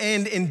going to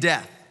end in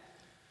death.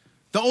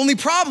 The only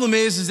problem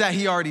is that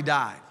he already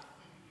died.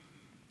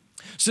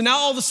 So now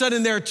all of a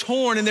sudden they're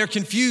torn and they're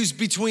confused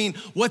between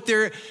what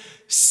they're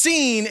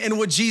seeing and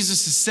what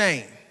Jesus is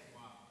saying.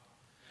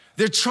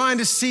 They're trying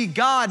to see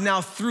God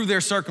now through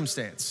their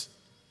circumstance.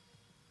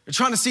 They're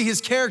trying to see his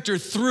character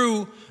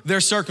through their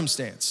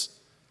circumstance.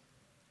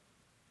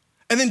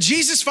 And then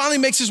Jesus finally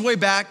makes his way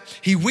back.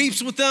 He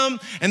weeps with them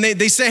and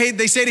they say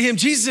to him,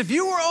 Jesus, if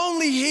you were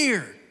only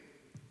here,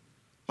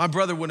 my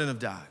brother wouldn't have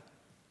died.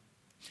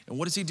 And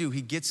what does he do?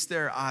 He gets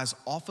their eyes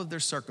off of their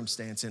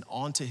circumstance and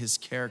onto his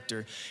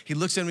character. He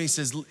looks at them and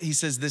he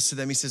says this to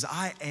them. He says,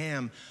 I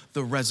am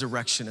the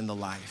resurrection and the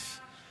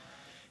life.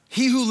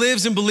 He who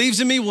lives and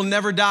believes in me will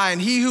never die, and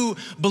he who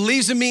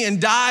believes in me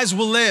and dies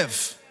will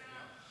live.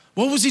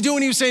 What was he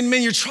doing? He was saying,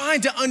 man, you're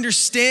trying to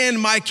understand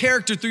my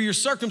character through your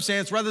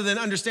circumstance rather than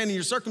understanding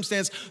your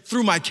circumstance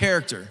through my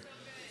character,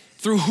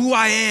 through who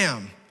I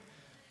am.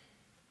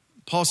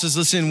 Paul says,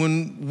 listen,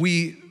 when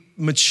we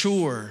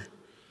mature,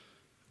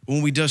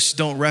 when we just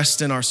don't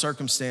rest in our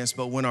circumstance,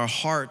 but when our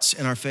hearts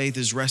and our faith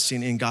is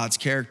resting in God's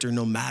character,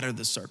 no matter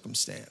the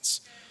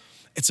circumstance,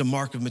 it's a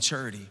mark of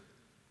maturity.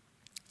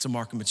 It's a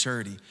mark of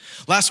maturity.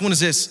 Last one is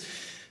this.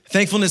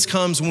 Thankfulness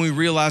comes when we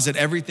realize that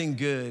everything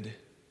good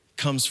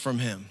comes from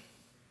him.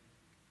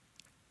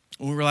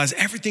 When we realize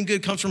everything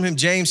good comes from him.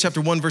 James chapter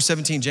 1, verse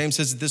 17, James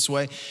says it this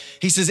way.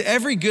 He says,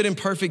 every good and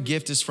perfect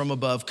gift is from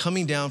above,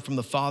 coming down from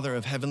the Father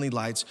of heavenly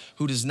lights,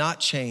 who does not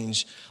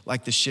change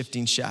like the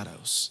shifting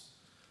shadows.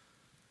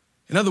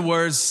 In other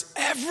words,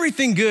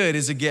 everything good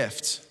is a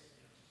gift.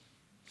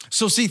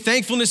 So see,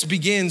 thankfulness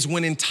begins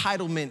when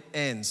entitlement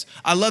ends.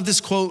 I love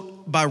this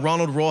quote by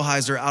Ronald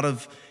Rolheiser out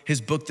of his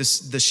book,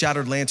 The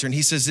Shattered Lantern.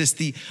 He says this,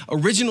 the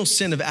original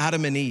sin of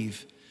Adam and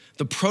Eve,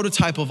 the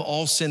prototype of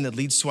all sin that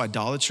leads to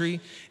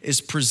idolatry,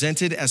 is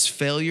presented as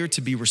failure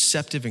to be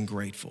receptive and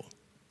grateful.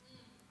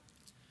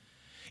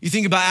 You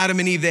think about Adam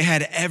and Eve, they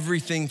had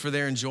everything for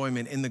their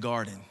enjoyment in the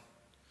garden.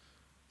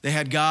 They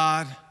had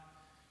God.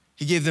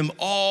 He gave them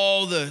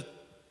all the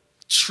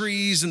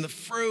trees and the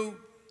fruit,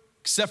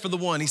 except for the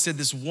one. He said,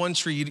 this one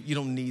tree, you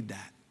don't need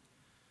that.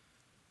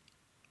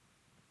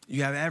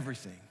 You have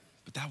everything,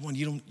 but that one,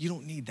 you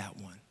don't need that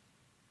one.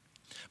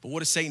 But what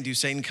does Satan do?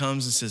 Satan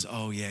comes and says,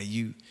 oh yeah,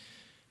 you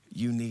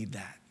need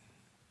that.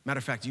 Matter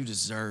of fact, you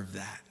deserve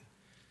that.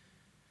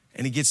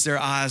 And he gets their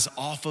eyes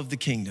off of the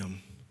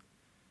kingdom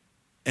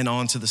and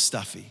onto the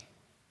stuffy.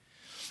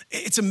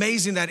 It's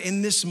amazing that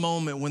in this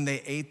moment when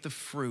they ate the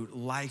fruit,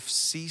 life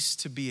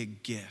ceased to be a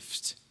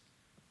gift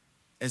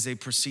as they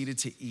proceeded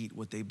to eat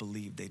what they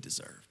believed they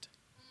deserved.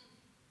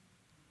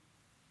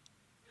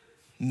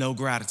 No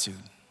gratitude,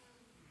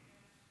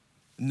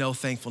 no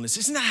thankfulness.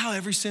 Isn't that how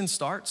every sin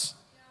starts?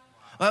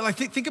 Like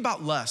think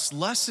about lust.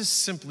 Lust is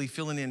simply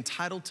feeling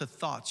entitled to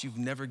thoughts you've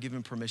never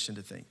given permission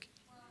to think.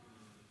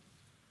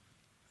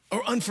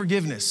 Or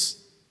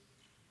unforgiveness,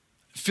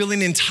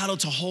 feeling entitled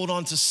to hold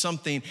on to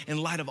something in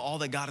light of all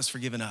that God has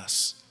forgiven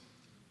us.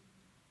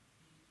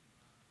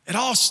 It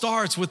all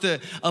starts with a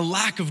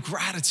lack of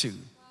gratitude.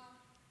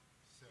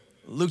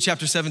 Luke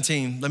chapter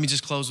 17, let me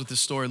just close with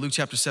this story. Luke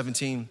chapter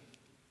 17,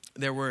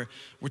 there were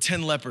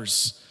 10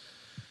 lepers.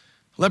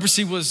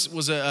 Leprosy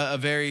was a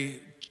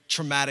very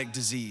traumatic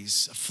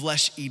disease, a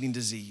flesh-eating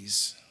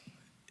disease.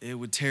 It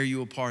would tear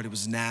you apart. It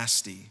was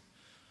nasty.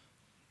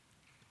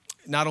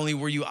 Not only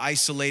were you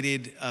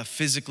isolated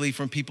physically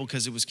from people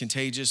because it was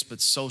contagious,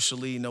 but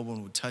socially, no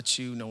one would touch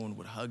you, no one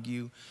would hug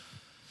you.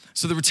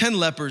 So there were 10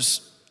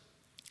 lepers.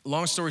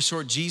 Long story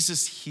short,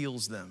 Jesus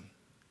heals them.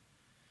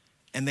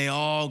 And they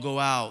all go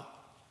out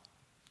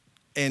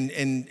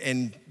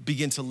and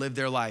begin to live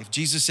their life.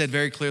 Jesus said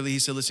very clearly, he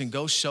said, listen,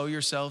 go show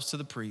yourselves to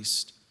the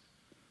priest.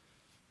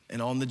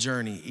 And on the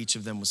journey, each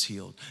of them was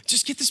healed.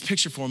 Just get this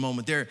picture for a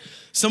moment.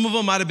 Some of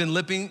them might have been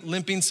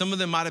limping, some of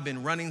them might have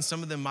been running,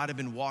 some of them might have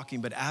been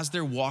walking, but as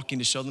they're walking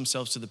to show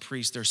themselves to the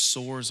priest, their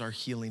sores are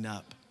healing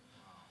up.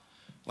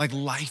 Like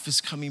life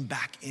is coming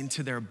back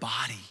into their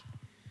body.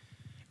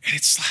 And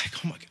it's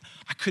like, oh my God,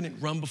 I couldn't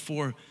run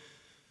before,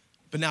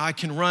 but now I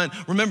can run.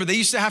 Remember, they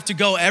used to have to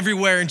go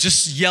everywhere and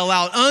just yell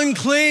out,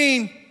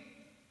 unclean,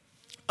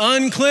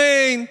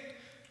 unclean.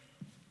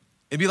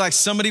 It'd be like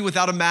somebody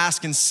without a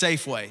mask in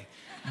Safeway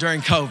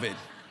during COVID.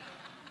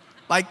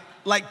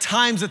 Like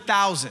times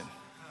 1,000.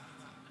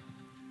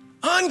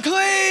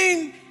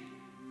 Unclean,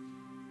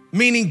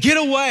 meaning get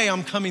away,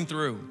 I'm coming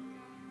through.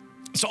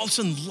 So all of a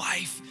sudden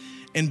life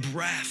and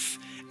breath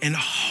and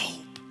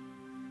hope.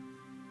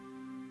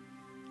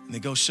 And they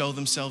go show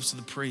themselves to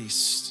the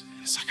priest.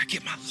 It's like, I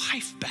get my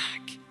life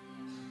back.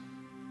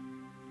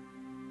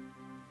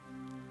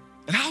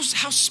 And how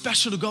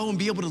special to go and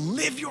be able to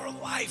live your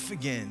life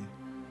again.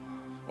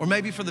 Or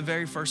maybe for the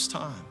very first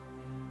time.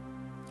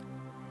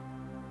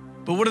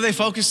 But what are they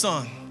focused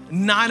on?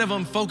 9 of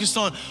them focused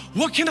on,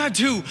 what can I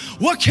do?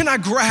 What can I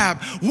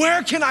grab?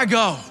 Where can I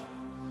go?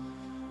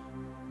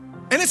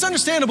 And it's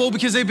understandable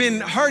because they've been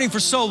hurting for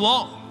so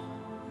long.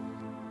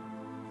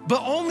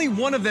 But only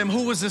one of them,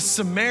 who was a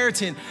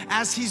Samaritan,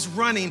 as he's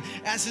running,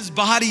 as his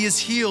body is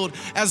healed,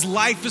 as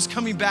life is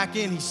coming back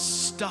in, he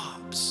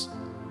stops.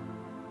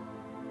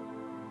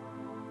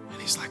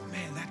 And he's like,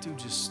 man, that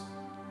dude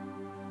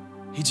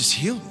he just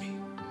healed me.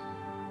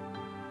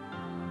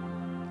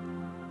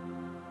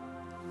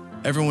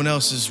 Everyone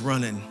else is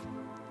running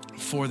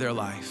for their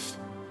life.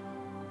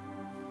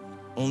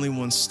 Only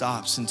one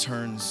stops and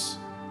turns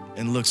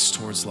and looks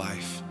towards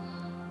life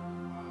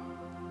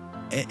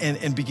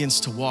and begins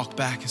to walk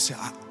back and say,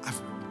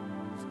 I've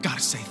got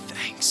to say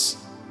thanks.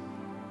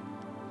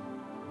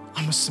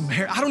 I'm a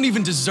Samaritan. I don't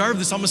even deserve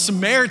this. I'm a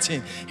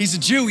Samaritan. He's a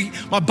Jew.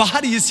 My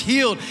body is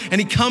healed. And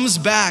he comes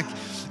back,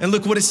 and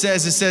look what it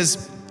says. It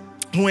says,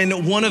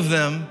 when one of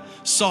them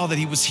saw that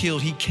he was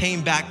healed, he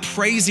came back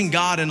praising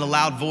God in a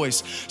loud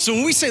voice. So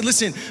when we say,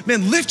 listen,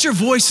 man, lift your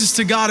voices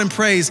to God in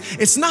praise,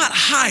 it's not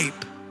hype.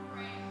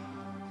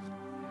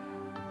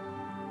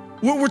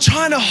 We're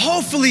trying to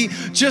hopefully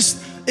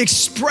just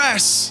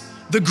express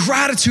the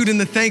gratitude and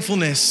the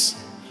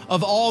thankfulness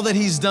of all that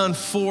he's done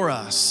for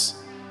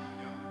us.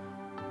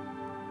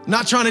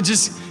 Not trying to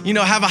just,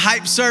 have a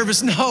hype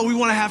service. No, we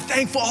want to have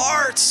thankful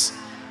hearts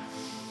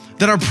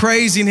that are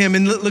praising him.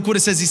 And look what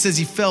it says. He says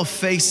he fell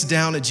face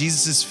down at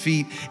Jesus'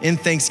 feet in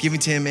thanksgiving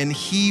to him, and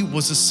he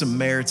was a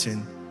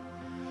Samaritan.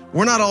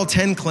 Were not all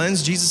 10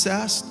 cleansed, Jesus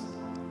asked?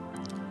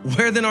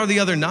 Where then are the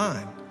other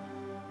 9?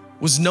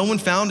 Was no one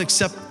found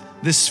except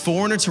this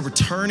foreigner to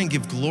return and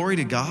give glory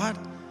to God?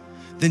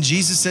 Then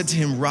Jesus said to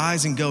him,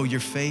 rise and go, your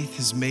faith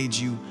has made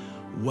you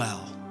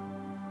well.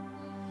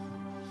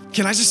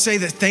 Can I just say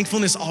that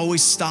thankfulness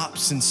always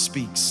stops and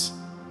speaks?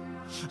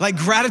 Like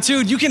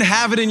gratitude, you can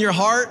have it in your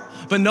heart,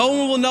 but no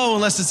one will know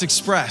unless it's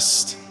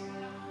expressed.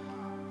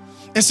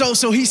 And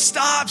so he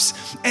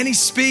stops and he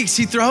speaks.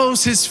 He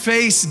throws his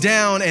face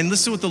down, and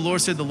listen to what the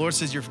Lord said. The Lord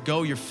says,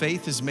 go, your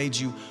faith has made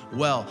you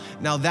well.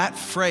 Now that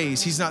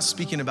phrase, he's not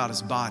speaking about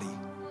his body.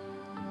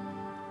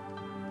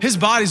 His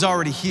body's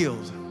already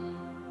healed.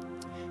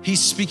 He's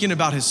speaking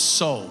about his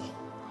soul.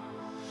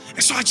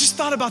 And so I just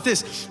thought about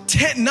this.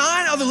 9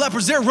 other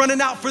lepers, they're running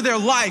out for their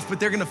life, but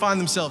they're gonna find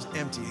themselves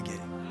empty again.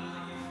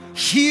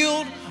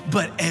 Healed,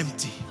 but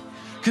empty.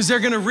 Because they're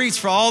gonna reach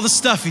for all the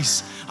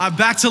stuffies. I'm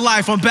back to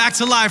life, I'm back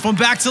to life, I'm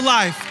back to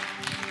life.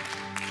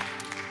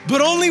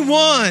 But only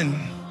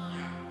one,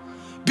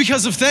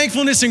 because of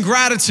thankfulness and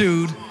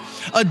gratitude,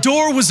 a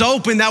door was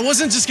open that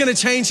wasn't just gonna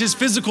change his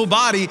physical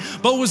body,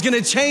 but was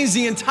gonna change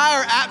the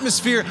entire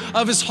atmosphere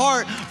of his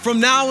heart from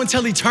now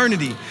until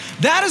eternity.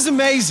 That is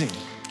amazing.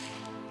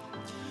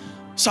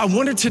 So I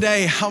wonder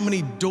today how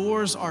many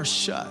doors are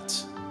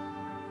shut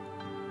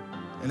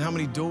and how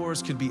many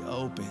doors could be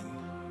open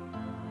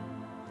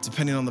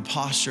depending on the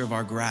posture of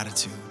our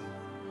gratitude.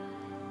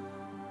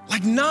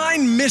 Like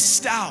 9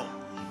 missed out,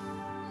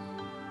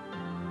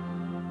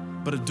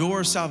 but a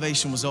door of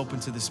salvation was open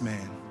to this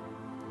man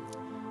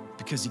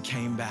because he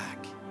came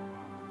back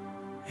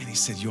and he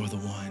said, you're the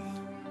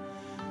one.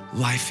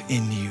 Life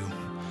in you,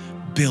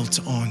 built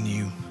on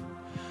you,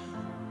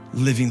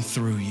 living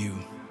through you.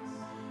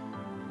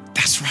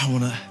 That's where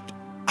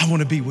I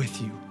wanna be with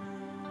you.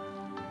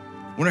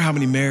 I wonder how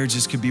many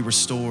marriages could be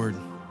restored.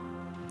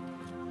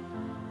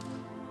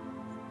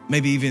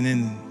 Maybe even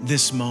in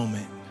this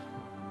moment,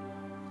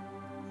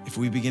 if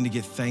we begin to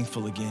get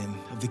thankful again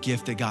of the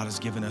gift that God has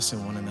given us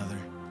in one another.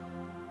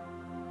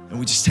 And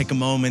we just take a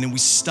moment and we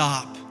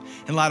stop.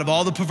 In light of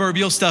all the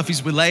proverbial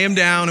stuffies, we lay him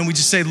down and we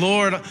just say,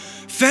 Lord,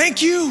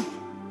 thank you.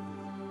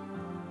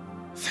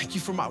 Thank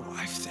you for my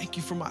wife. Thank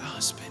you for my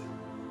husband.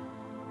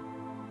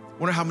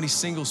 Wonder how many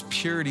singles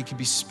purity could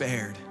be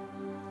spared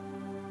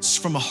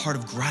just from a heart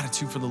of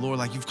gratitude for the Lord.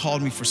 Like, you've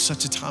called me for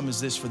such a time as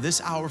this, for this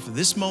hour, for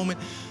this moment,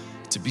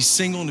 to be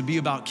single and to be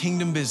about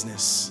kingdom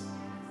business.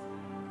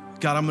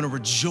 God, I'm gonna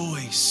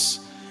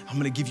rejoice. I'm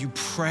gonna give you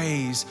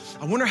praise.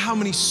 I wonder how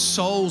many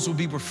souls would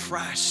be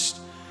refreshed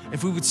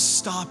if we would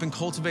stop and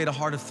cultivate a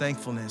heart of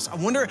thankfulness. I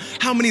wonder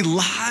how many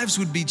lives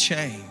would be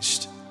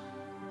changed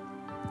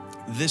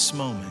this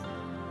moment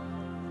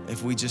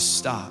if we just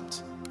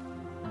stopped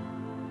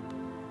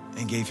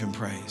and gave him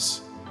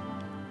praise.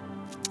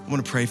 I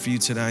wanna pray for you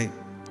tonight.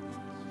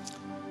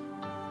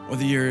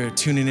 Whether you're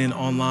tuning in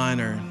online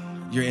or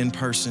you're in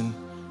person,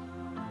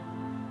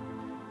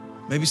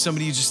 maybe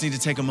somebody you just need to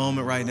take a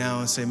moment right now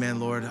and say, man,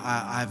 Lord,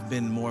 I've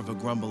been more of a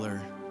grumbler.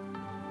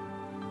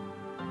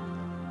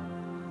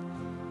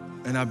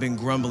 And I've been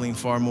grumbling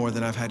far more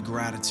than I've had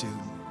gratitude.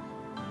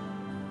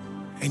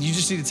 And you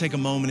just need to take a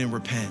moment and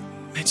repent.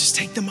 Man, just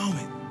take the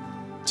moment.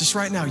 Just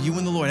right now, you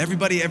and the Lord.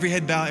 Everybody, every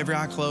head bowed, every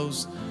eye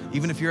closed.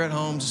 Even if you're at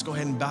home, just go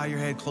ahead and bow your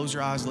head, close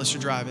your eyes, unless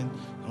you're driving.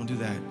 Don't do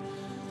that.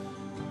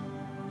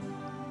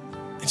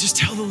 And just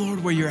tell the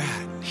Lord where you're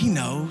at. He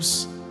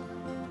knows.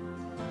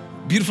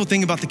 Beautiful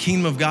thing about the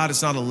kingdom of God,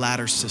 it's not a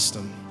ladder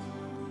system.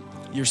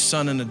 Your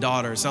son and a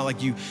daughter. It's not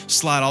like you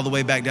slide all the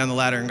way back down the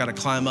ladder and gotta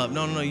climb up.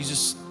 No,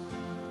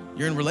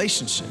 you're in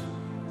relationship.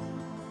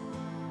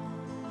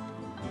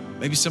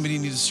 Maybe some of you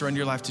need to surrender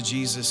your life to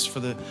Jesus for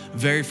the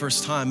very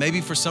first time.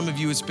 Maybe for some of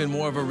you, it's been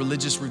more of a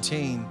religious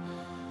routine,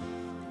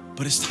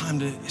 but it's time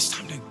to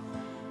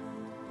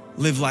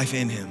live life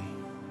in him,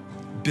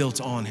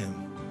 built on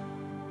him,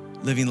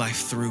 living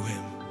life through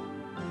him.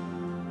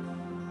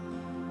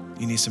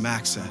 You need some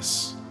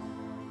access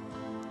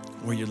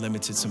where you're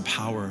limited, some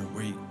power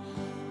where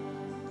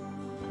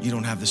you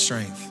don't have the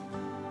strength.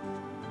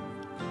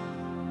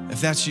 If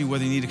that's you,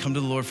 whether you need to come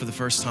to the Lord for the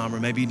first time or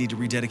maybe you need to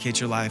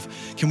rededicate your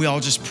life, can we all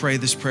just pray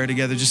this prayer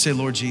together? Just say,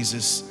 Lord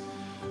Jesus,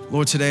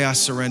 Lord, today I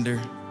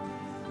surrender.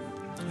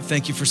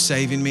 Thank you for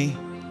saving me,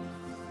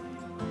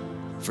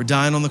 for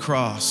dying on the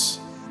cross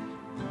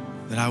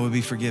that I would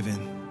be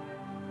forgiven.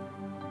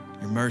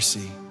 Your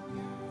mercy,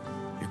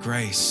 your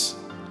grace.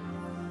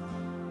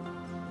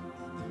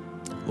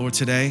 Lord,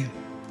 today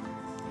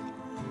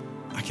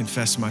I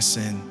confess my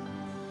sin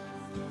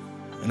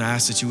and I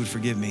ask that you would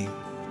forgive me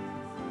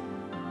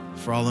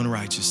for all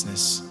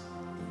unrighteousness.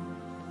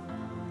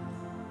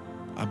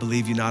 I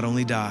believe you not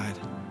only died,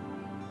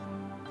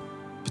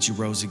 but you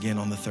rose again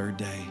on the third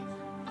day.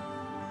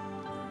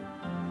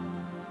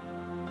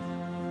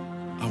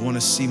 I want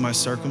to see my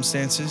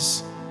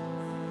circumstances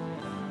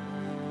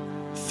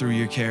through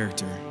your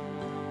character,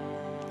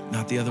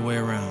 not the other way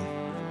around.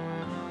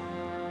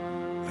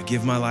 I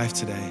give my life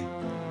today.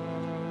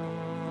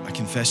 I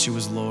confess you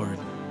as Lord.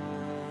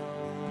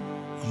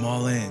 I'm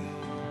all in.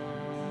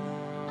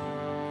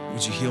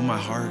 Would you heal my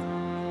heart?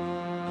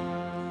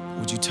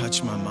 Would you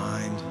touch my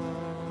mind?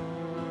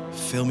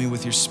 Fill me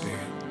with your spirit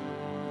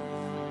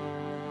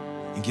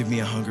and give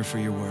me a hunger for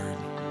your word,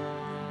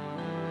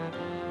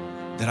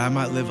 that I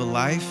might live a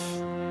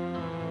life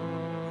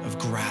of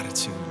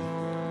gratitude,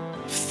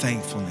 of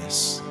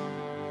thankfulness,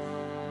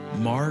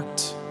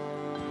 marked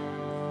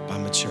by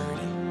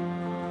maturity.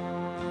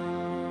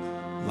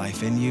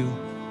 Life in you,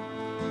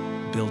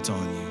 built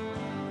on you,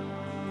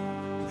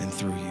 and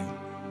through you.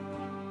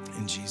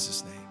 In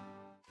Jesus' name.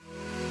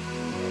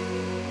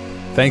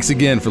 Thanks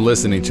again for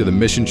listening to the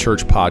Mission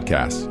Church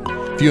podcast.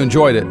 If you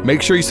enjoyed it,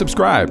 make sure you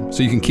subscribe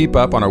so you can keep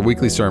up on our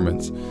weekly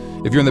sermons.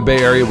 If you're in the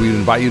Bay Area, we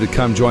invite you to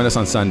come join us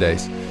on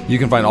Sundays. You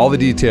can find all the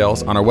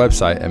details on our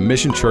website at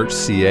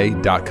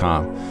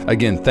missionchurchca.com.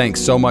 Again,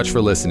 thanks so much for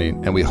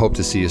listening, and we hope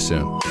to see you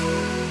soon.